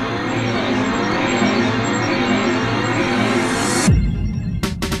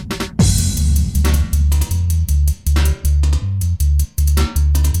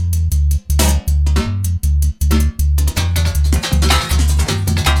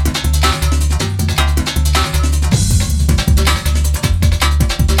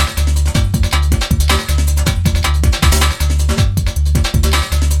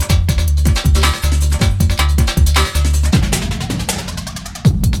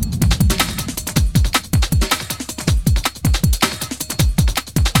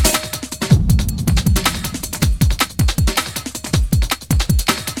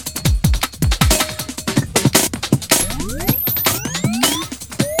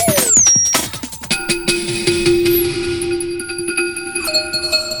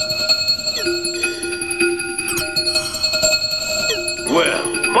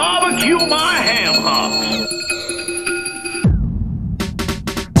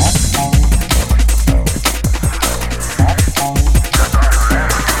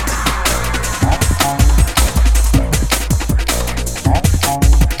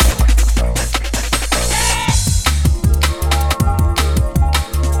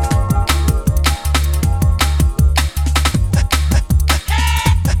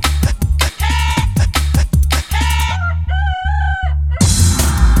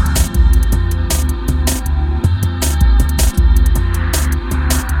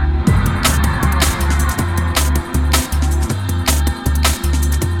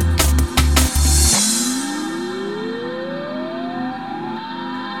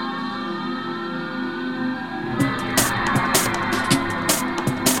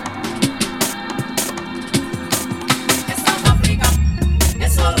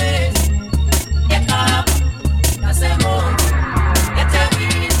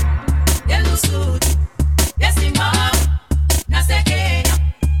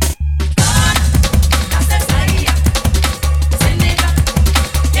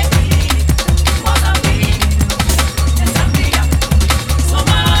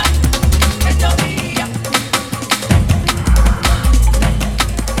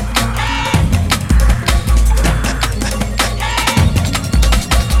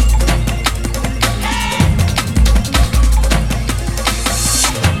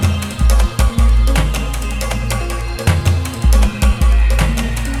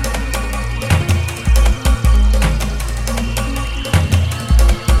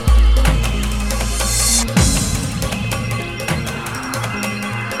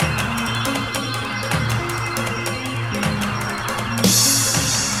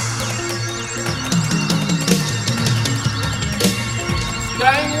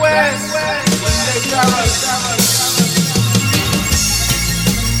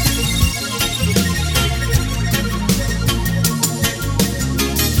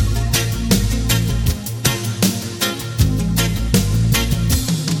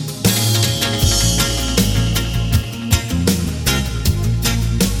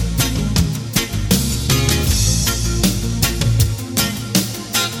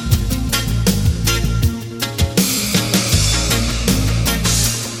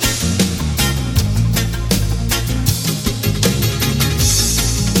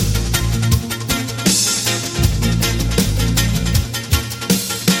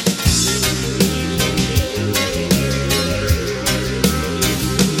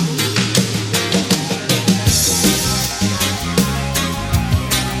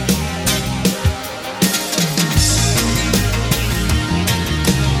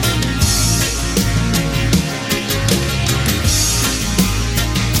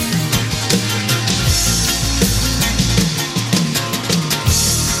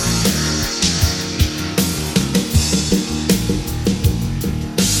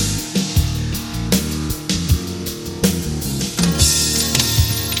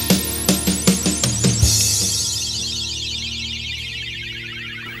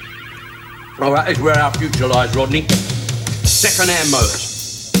 Well, that is where our future lies, Rodney. Second-hand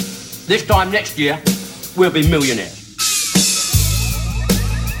motors. This time next year, we'll be millionaires.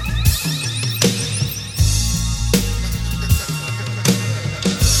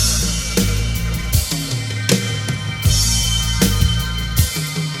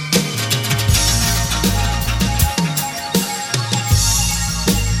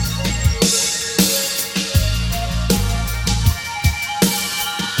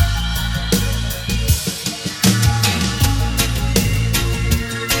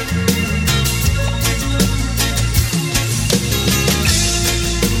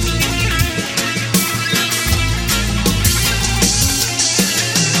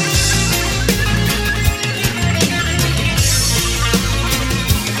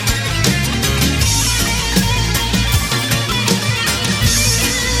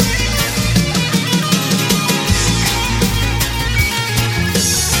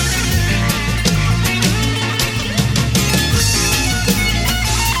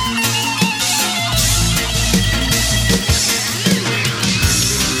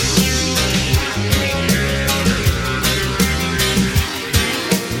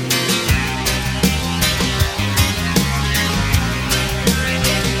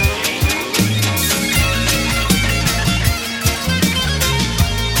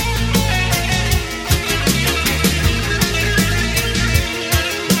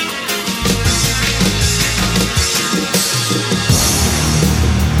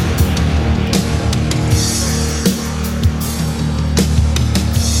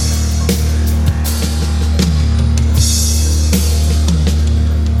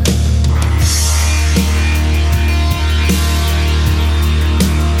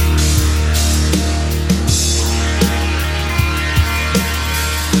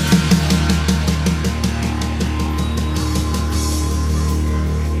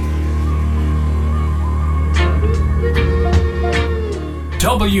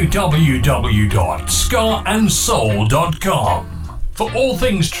 www.scarandsoul.com for all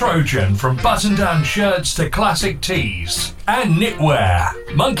things Trojan, from button-down shirts to classic tees and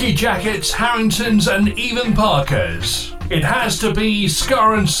knitwear, monkey jackets, Harringtons and even Parkers. It has to be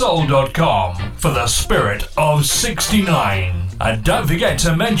scarandsoul.com for the spirit of 69. And don't forget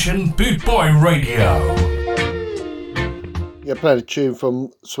to mention Boot Boy Radio. Yeah, played a tune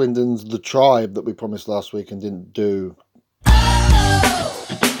from Swindon's The Tribe that we promised last week and didn't do.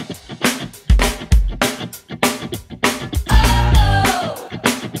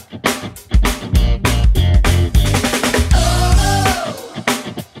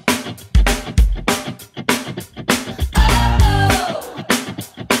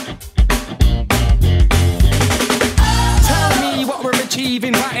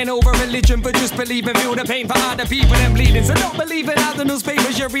 Over religion, but just believe and feel the pain for other people and bleeding. So don't believe in all the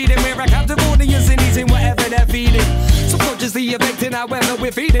newspapers you're reading, where a captive audience and eating whatever they're feeding. Subconsciously affecting however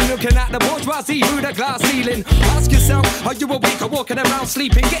we're feeding, looking at the bourgeoisie through the glass ceiling. Ask yourself, are you awake or walking around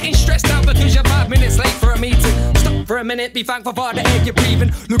sleeping, getting stressed out because you're 5 minutes late for a meeting? Stop for a minute, be thankful for the air you're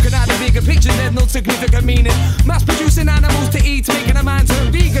breathing. Looking at the bigger picture, there's no significant meaning. Mass producing animals to eat, making a man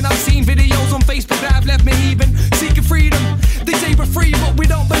turn vegan. I've seen videos on Facebook that have left me heaving, seeking freedom. They say we're free, but we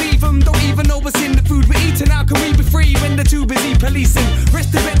don't believe them. Don't even know what's in the food we're eating. How can we be free when they're too busy policing?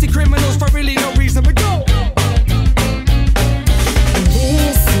 Rest the petty criminals for really no reason, but go!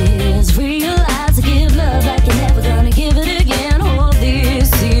 This is real life, to give love like you're never gonna give it again. Oh,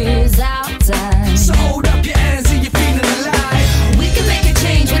 this is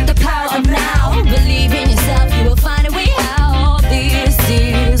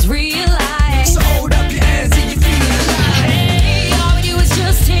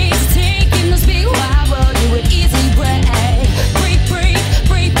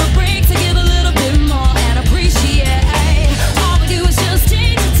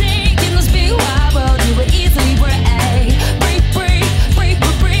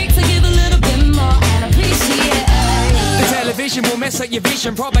get your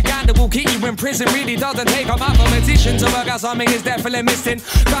vision. Propaganda will keep you in prison. Really doesn't take a mathematician to work out something is definitely missing.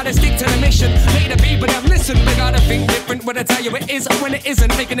 Gotta stick to the mission. Make the people that listen. They gotta think different when I tell you it is when it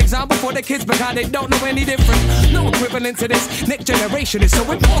isn't. Make an example for the kids because they don't know any different. No equivalent to this. Next generation is so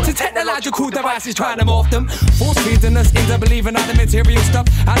important. Technological devices trying to morph them. Force feeding us into believing all the material stuff.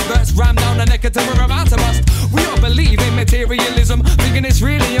 Adverts ram down the neck until we're about to bust. We all believe in materialism, thinking it's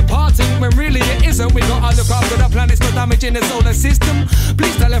really important when really it isn't. We gotta look after the planet, stop damaging the solar system.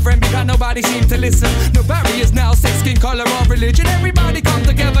 Please tell a friend because nobody seems to listen. No barriers now, sex, skin, color or religion. Everybody come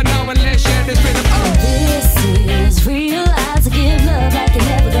together now and let's share this rhythm. Oh. This is realize to give love like you're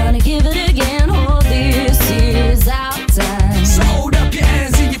never gonna give it again. Oh, this is our time. So hold up your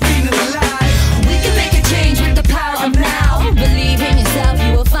hands and you're feeling alive. We can make a change with the power of now. Believe in yourself,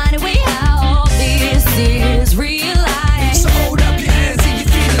 you will find a way out. This is real life. So hold up your hands and you're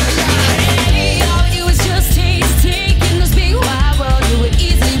feeling alive. All we do is just take in this big wide world. You would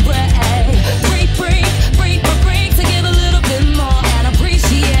easily break to give a little bit more and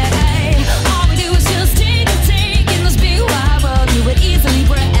appreciate. All we do is just take in this big wide world. You would easily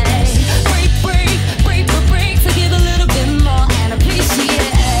break to give a little bit more and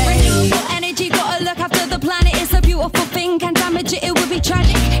appreciate. Renewable energy, gotta look after the planet. It's a beautiful thing, can't damage it, it would be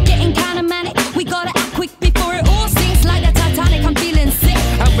tragic. Getting kinda manic, we gotta act quick before it all sinks like the Titanic. I'm feeling sick.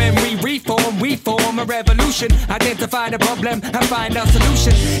 And when we form a revolution. Identify the problem and find a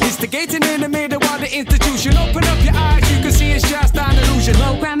solution. Instigating in the middle of the institution. Open up your eyes, you can see it's just an illusion.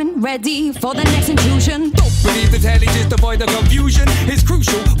 Programming ready for the next intrusion. Don't believe intelligence, avoid the confusion. It's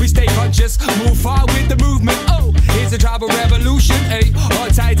crucial, we stay conscious, move forward with the movement. Oh, here's a tribal revolution. Hey, all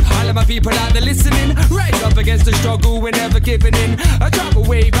tight, all of my people out there listening. Right up against the struggle, we're never giving in. A tribal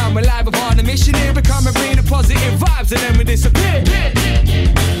wave, and we're live upon a mission here. We come and bring the positive vibes and then we disappear.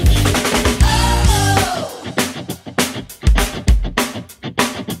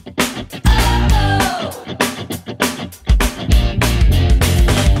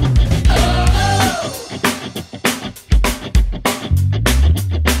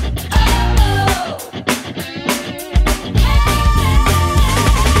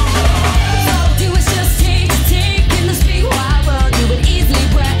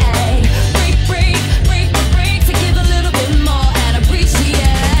 To give a little bit more and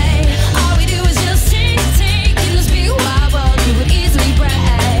appreciate. All we do is just take in this big wide world. You would easily break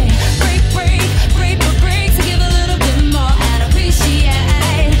to give a little bit more and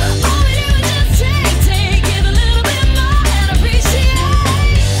appreciate. All we do is just take, give a little bit more and appreciate.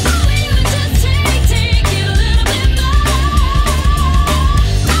 All we do is just take, give a little bit more.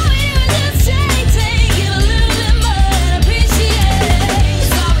 All we do is just take, give a little bit more and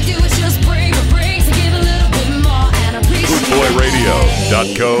appreciate. All we do is just break to give a little bit more and appreciate.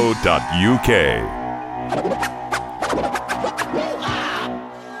 bootboyradio.co.uk.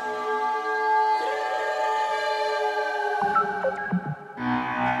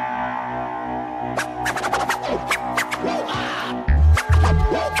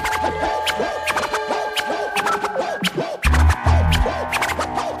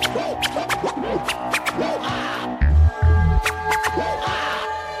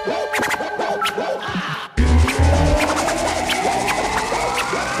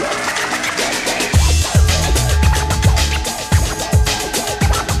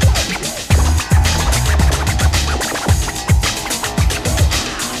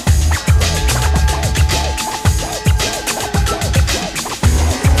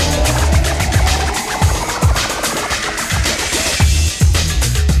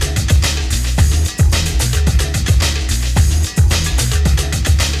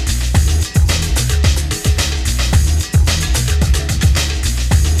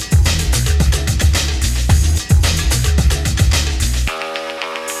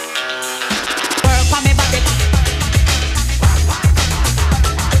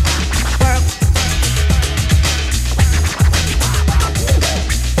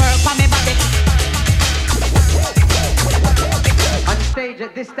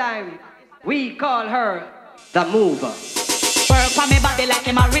 This time, we call her the mover. Work for me body like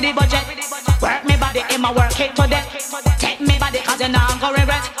him a ready budget. Work me body, him a work it to death. Take me body cause you not go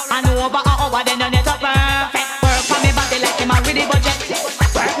regret. And over and over then you need to perfect. Work for me body like him a ready budget.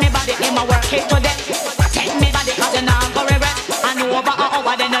 Work me body, him a work it to death. Take me body cause you not go regret. And over and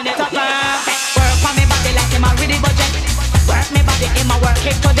over then you need to perfect. Work for me body like him a ready budget. Work me body, him a work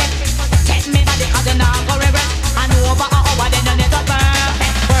it to death. Take me body cause you not go regret. And over and over then you need to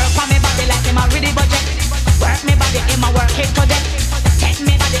perfect. Work for me body like him a ready budget. Work me body, him a work it to death. Take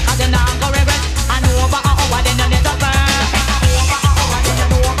me body cause you not go regret. And over and over then you need to perfect. Over and over then you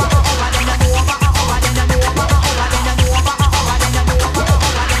over and over then you over and over then you over and over then you over and over then you over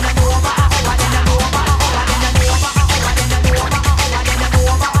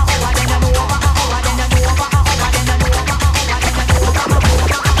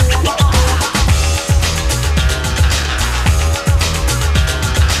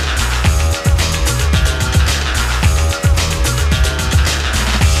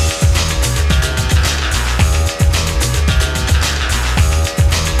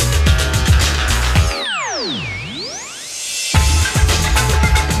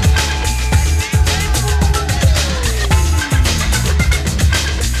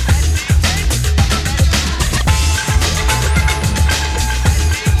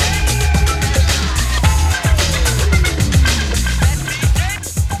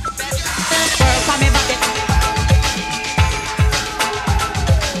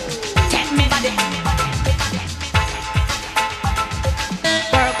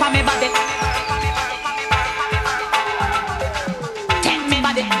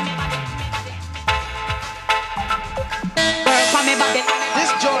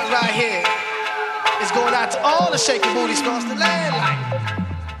shake your booty starts to land like.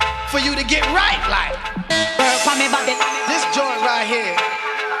 For you to get right like. This joint right here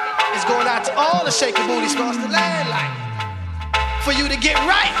is going out to all the shake your booty starts to land like. For you to get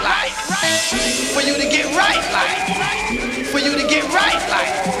right like. For you to get right like. For you to get right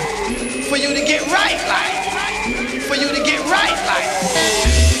like. For you to get right like. For you to get right like.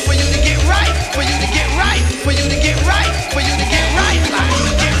 For you to get right. For you to get right. For you to get right. For you to get right like.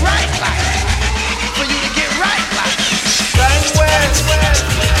 Get right like. For you to get right like. Bang west,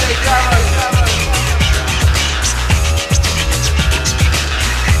 they come.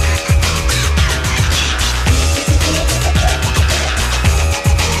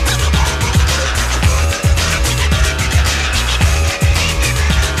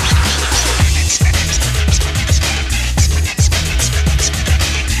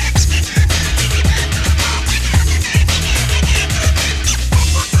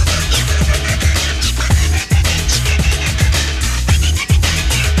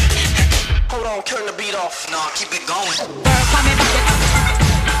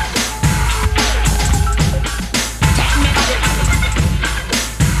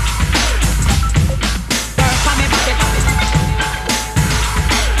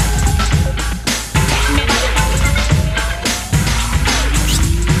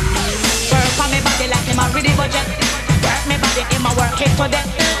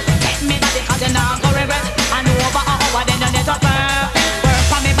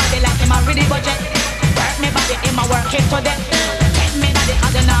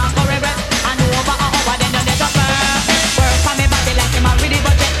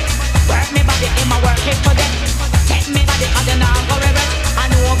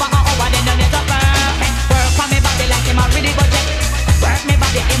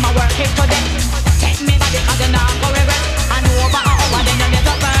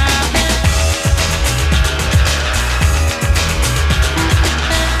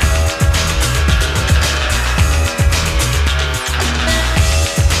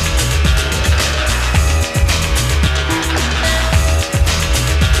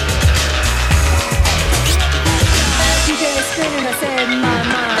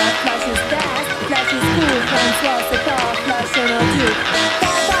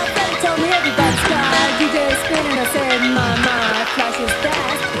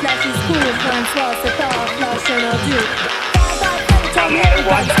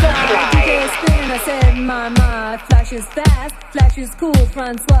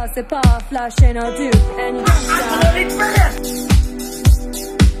 C'est pas flash and I'll do and you don't stop.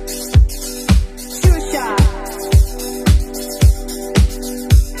 Shoot shot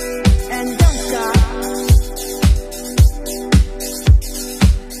and don't stop.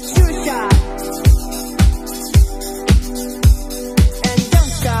 Shoot shot and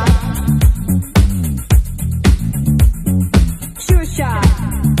don't stop. Shoot shot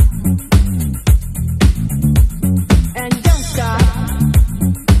and don't stop.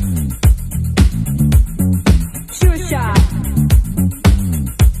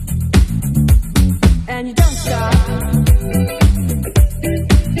 And you don't stop.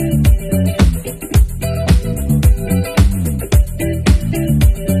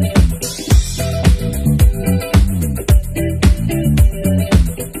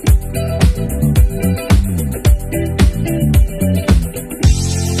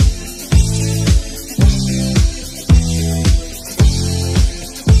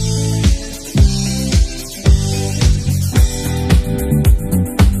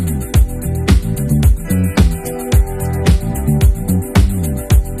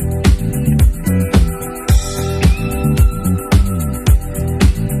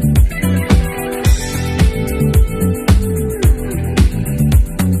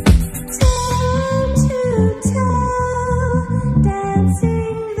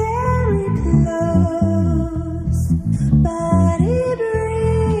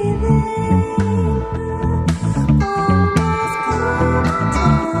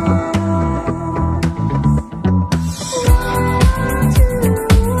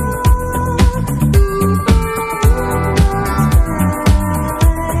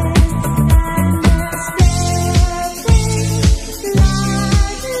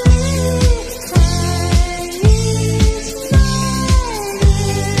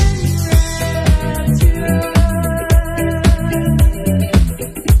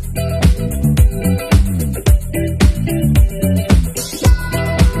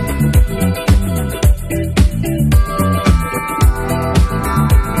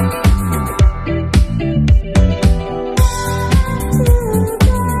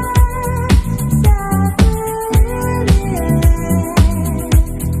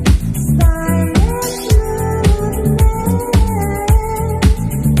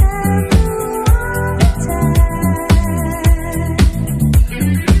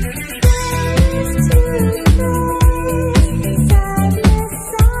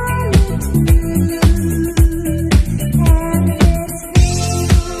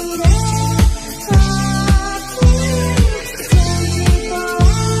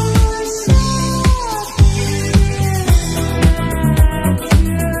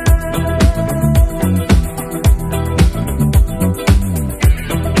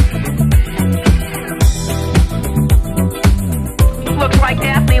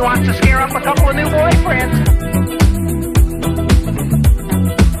 he wants to scare up a couple of new boyfriends.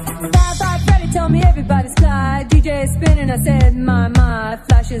 Bye-bye, Freddy told me everybody's fly. DJ spinning, I said, my,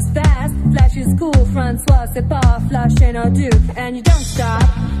 flash is fast, flash is cool. Francois, c'est pas flash and I do. And you don't stop,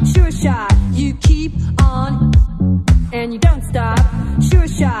 sure shot, you keep on. And you don't stop, sure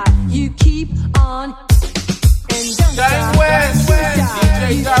shot, you keep on. And you don't stop, sure shot,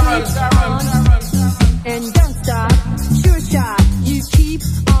 you keep on. And you don't stop, sure shot, you keep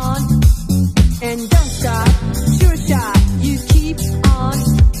on. And you don't stop, sure shot, you keep on.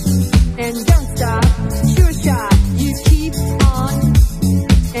 And you don't stop, sure shot, you keep on.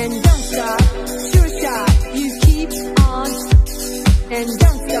 And you don't stop, sure shot, you keep on. And you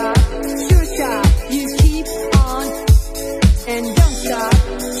don't stop, sure shot, you keep on. And don't stop,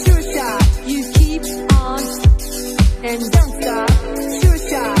 sure shot, you keep on. And don't stop, sure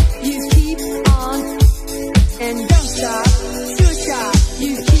shot, you keep on. And don't stop, sure shot,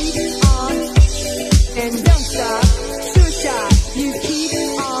 you keep on. And don't stop, sure shot, you keep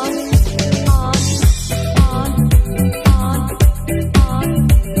on. On, on, on, on, on,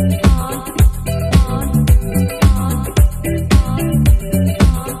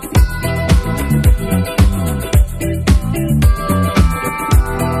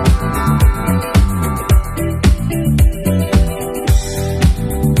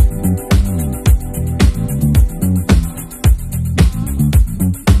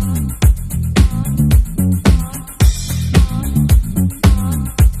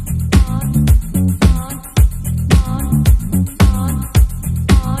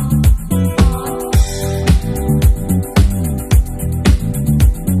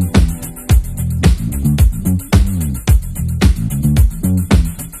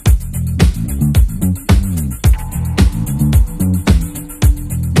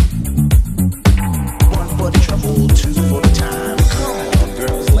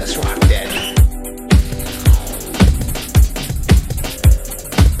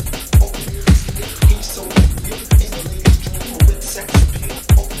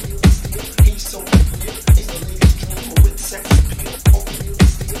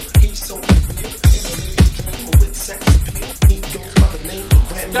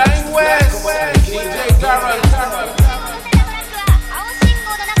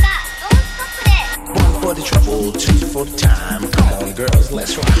 for the trouble, two for the time. Come on, girls,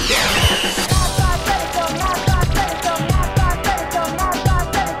 let's rock down.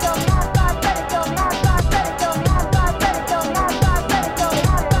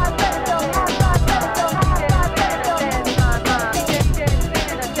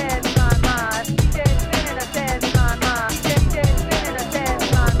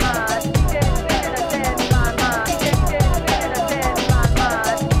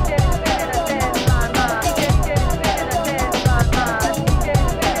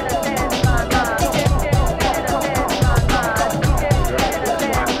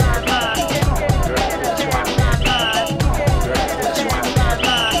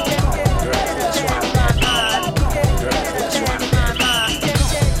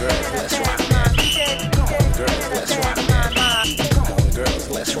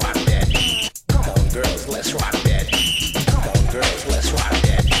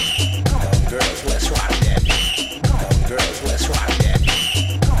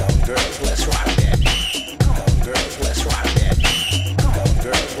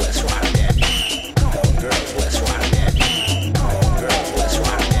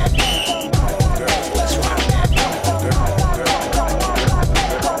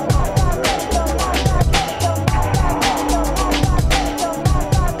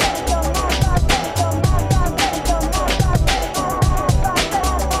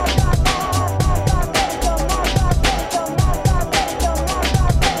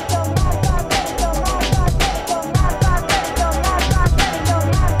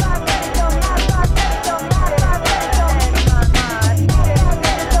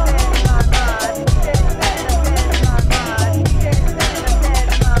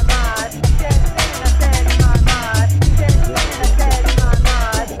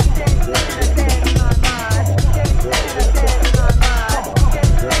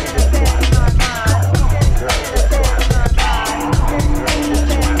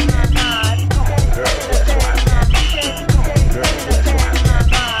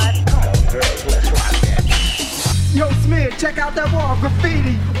 Check out that wall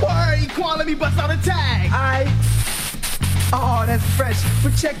graffiti. Word, equality bust on a tag. Oh, that's fresh.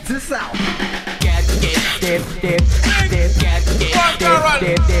 But check this out. Get dip, dip, dip, get dip,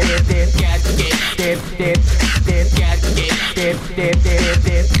 dip, dip, dip, get dip, dip, dip, get dip, dip,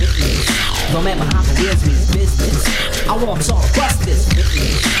 dip, dip. No matter how the wheels means business, I want y'all to bust this with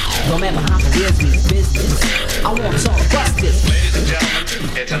me. No matter how the wheels means business, I want y'all to bust this. Ladies and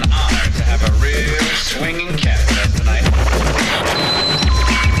gentlemen, it's an honor to have a real swinging cat with us tonight.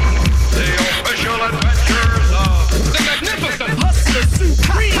 The official adventures of the magnificent Hustler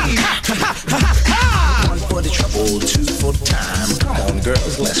Supreme. One for the trouble, two for the time. Come on,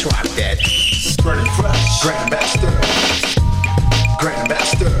 girls, let's rock that. Pretty fresh, Grandmaster.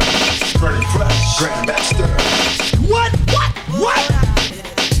 Grandmaster. Pretty fresh, Grandmaster. What?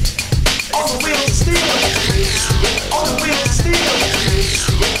 On the wheels of steel. On the wheels of steel.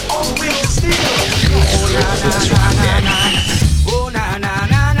 On the wheels of steel. Oh na na na na na. Oh na na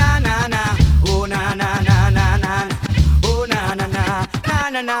na na na na. Oh na na na na na. Oh na na na na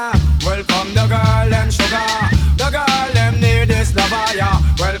na na. Welcome the girl them sugar. The girl them need this lover ya.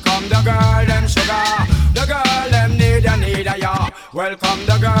 Welcome the girl them sugar. The girl them need ya. Welcome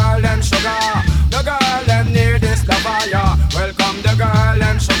the girl them sugar. The girl them need this lover ya. Welcome the girl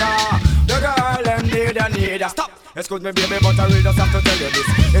them sugar. The girl them need ya. Stop. Excuse me baby, but I really just have to tell you this.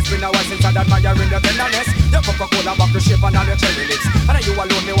 It's been a while since I admiring your tenderness. Your Coca-Cola bottle shape and all your cherry lips. And you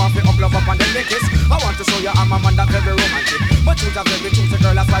alone me want to up love up and then me kiss. I want to show you I'm a man that's very romantic. But you's a very choosy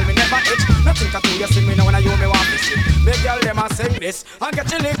girl, that's why me never itch. Nothing to do, you see me now when I hear me want to sit. Big girl them a sing this and get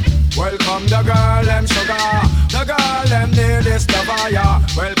your lip. Welcome the girl them sugar. The girl them need this lover ya.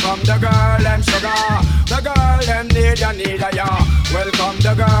 Welcome the girl them sugar. The girl them need ya. Welcome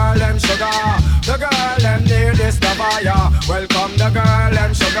the girl them sugar. The girl them need this lover ya. Welcome the girl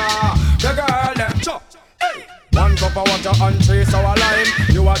them sugar. The girl them chop. Hey. One cup of water and 3 sour lime.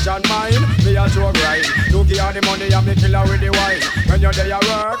 You a John mine, me a Joe grind. You give her the money and me kill her with the wine. When you're there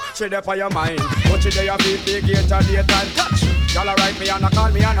work, she there for your mind. But she there beat the gate and date and touch. Y'all a write me and a call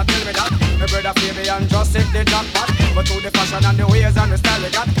me and a tell me that my brother pay me and just hit the jackpot. But to the fashion and the ways and the style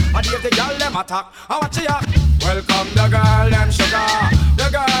they got, I date the girl them attack. I watch you up. Welcome the girl them sugar. The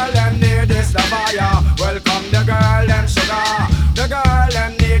girl them need this lover ya. Welcome the girl them sugar. The girl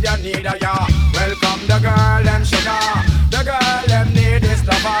them need ya. Welcome the girl them sugar. The girl them need this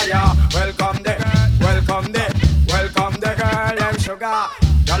lover ya. Welcome the girl them sugar.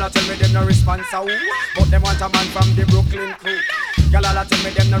 Y'all tell me them no response a who, but them want a man from the Brooklyn crew. Y'all tell me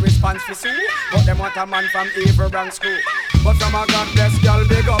them no response for Sue, but them want a man from Evil Branch crew. But from a God bless girl,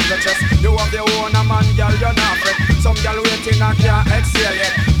 big up the chest. You have the own a man, girl, you're not fret. Some girl waiting and can't exhale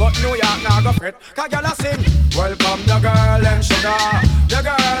yet, but New York now go fret. Cause y'all a sing. Welcome the girl them sugar. The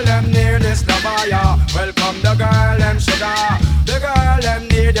girl them need this lover ya. Welcome the girl them sugar. The girl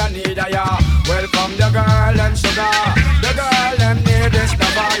them need ya. Welcome the girl them sugar. The girl them need this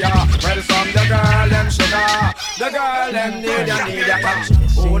lover ya. Welcome the girl them sugar. The girl them need ya.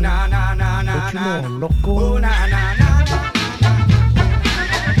 Oh na na na na na. Oh na na na.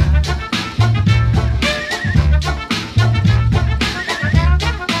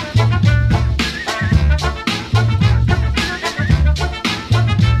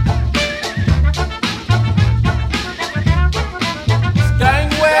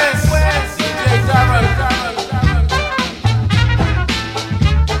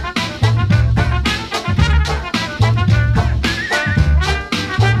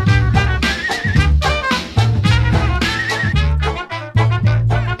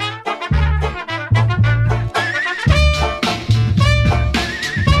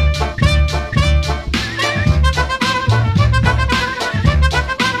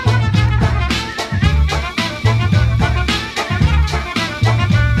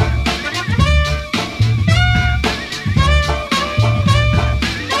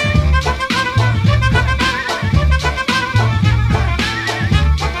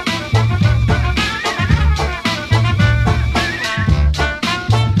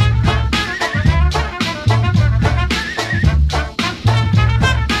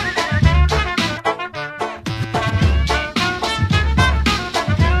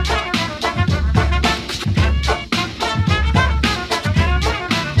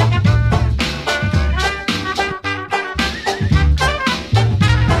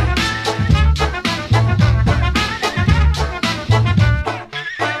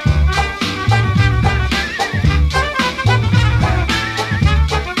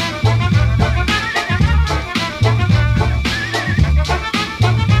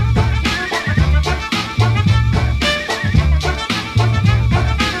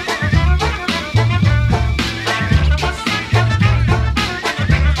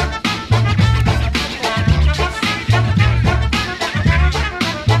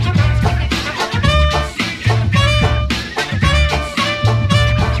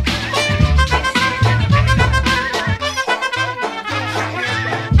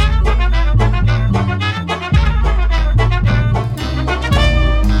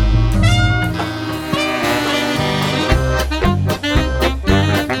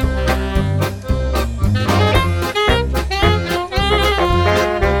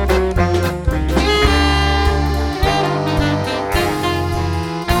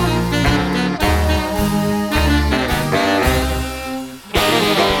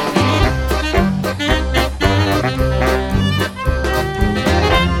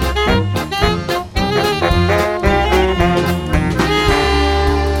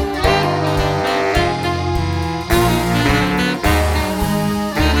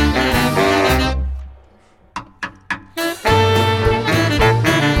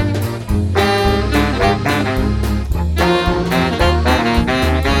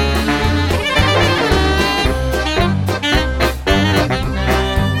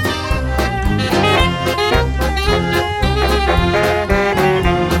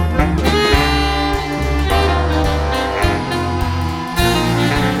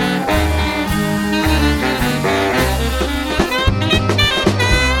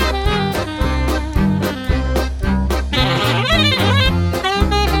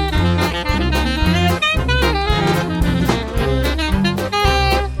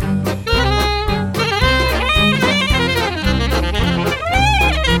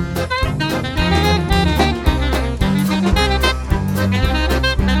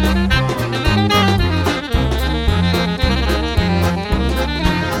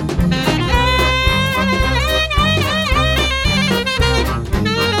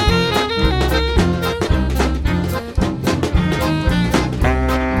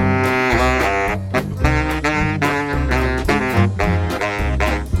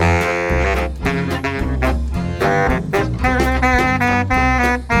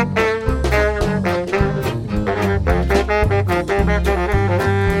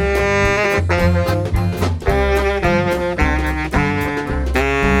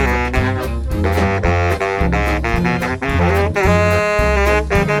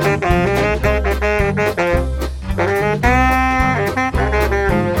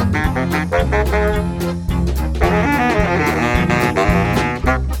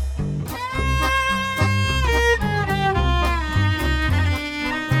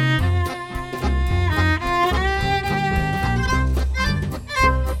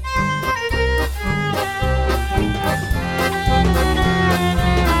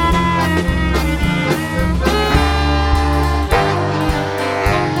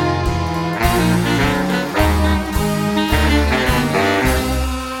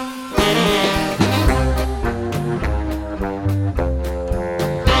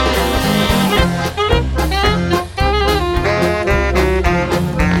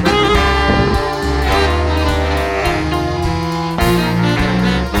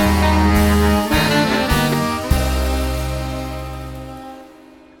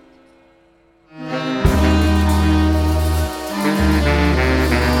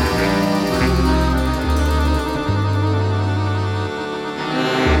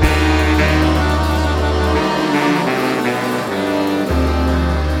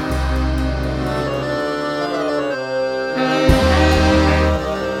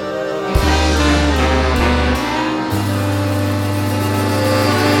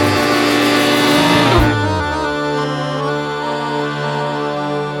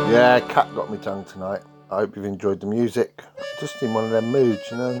 Cat got me tongue tonight. I hope you've enjoyed the music. Just in one of them moods,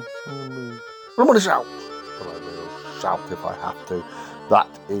 you know. I want to shout, but I will shout if I have to. That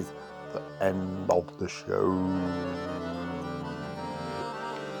is the end of the show.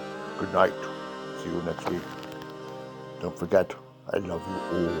 Good night. See you next week. Don't forget, I love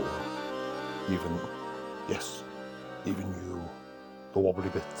you all. Even you, the wobbly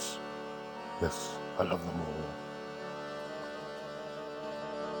bits. Yes, I love them all.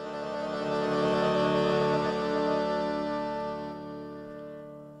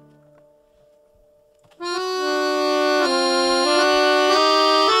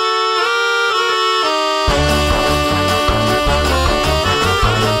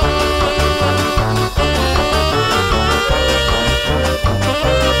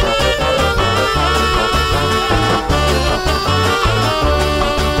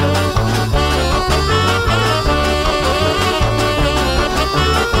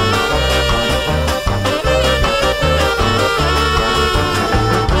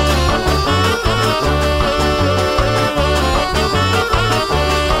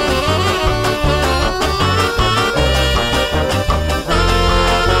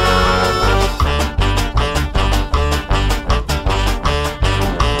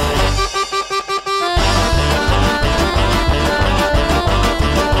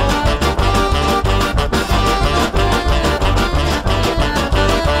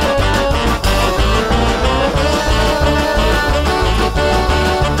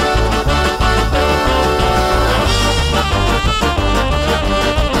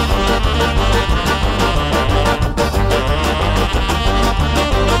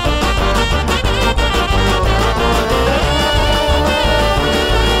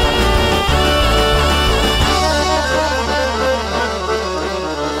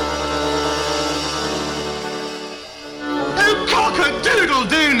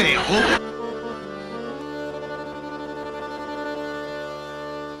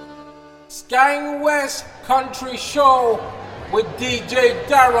 Gang West Country Show with DJ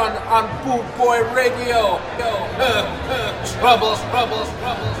Darren on Boot Boy Radio. Troubles.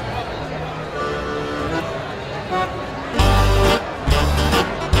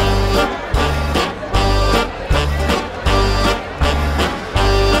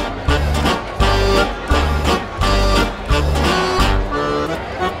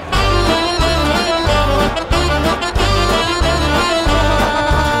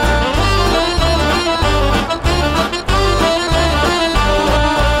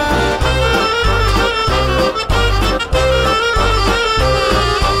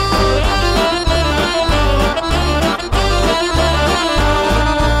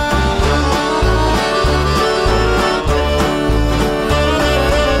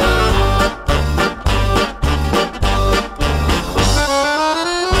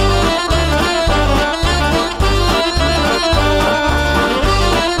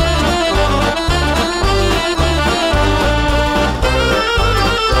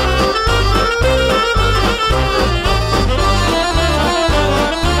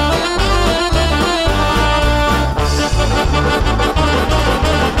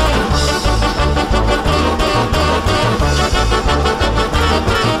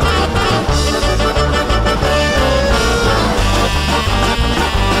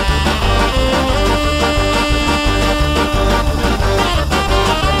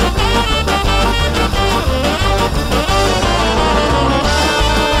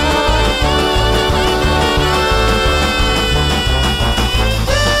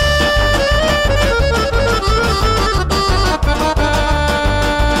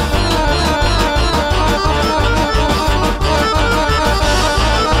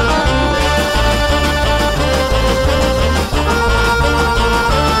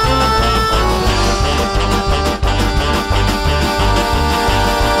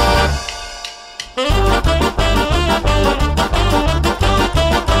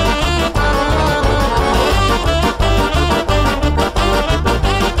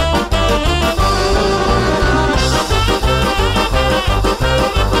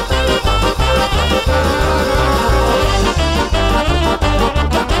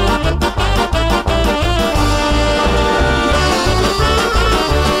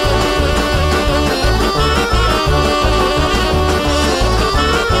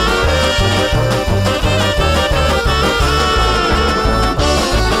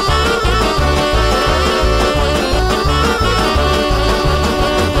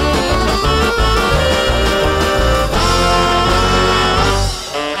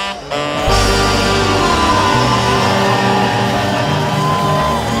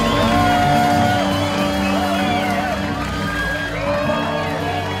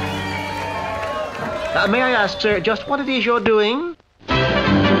 May I ask, sir, just what it is you're doing? Sky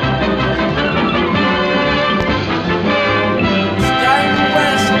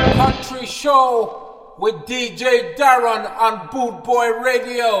West Country Show with DJ Darren on Boot Boy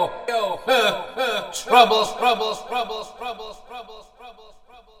Radio. Troubles.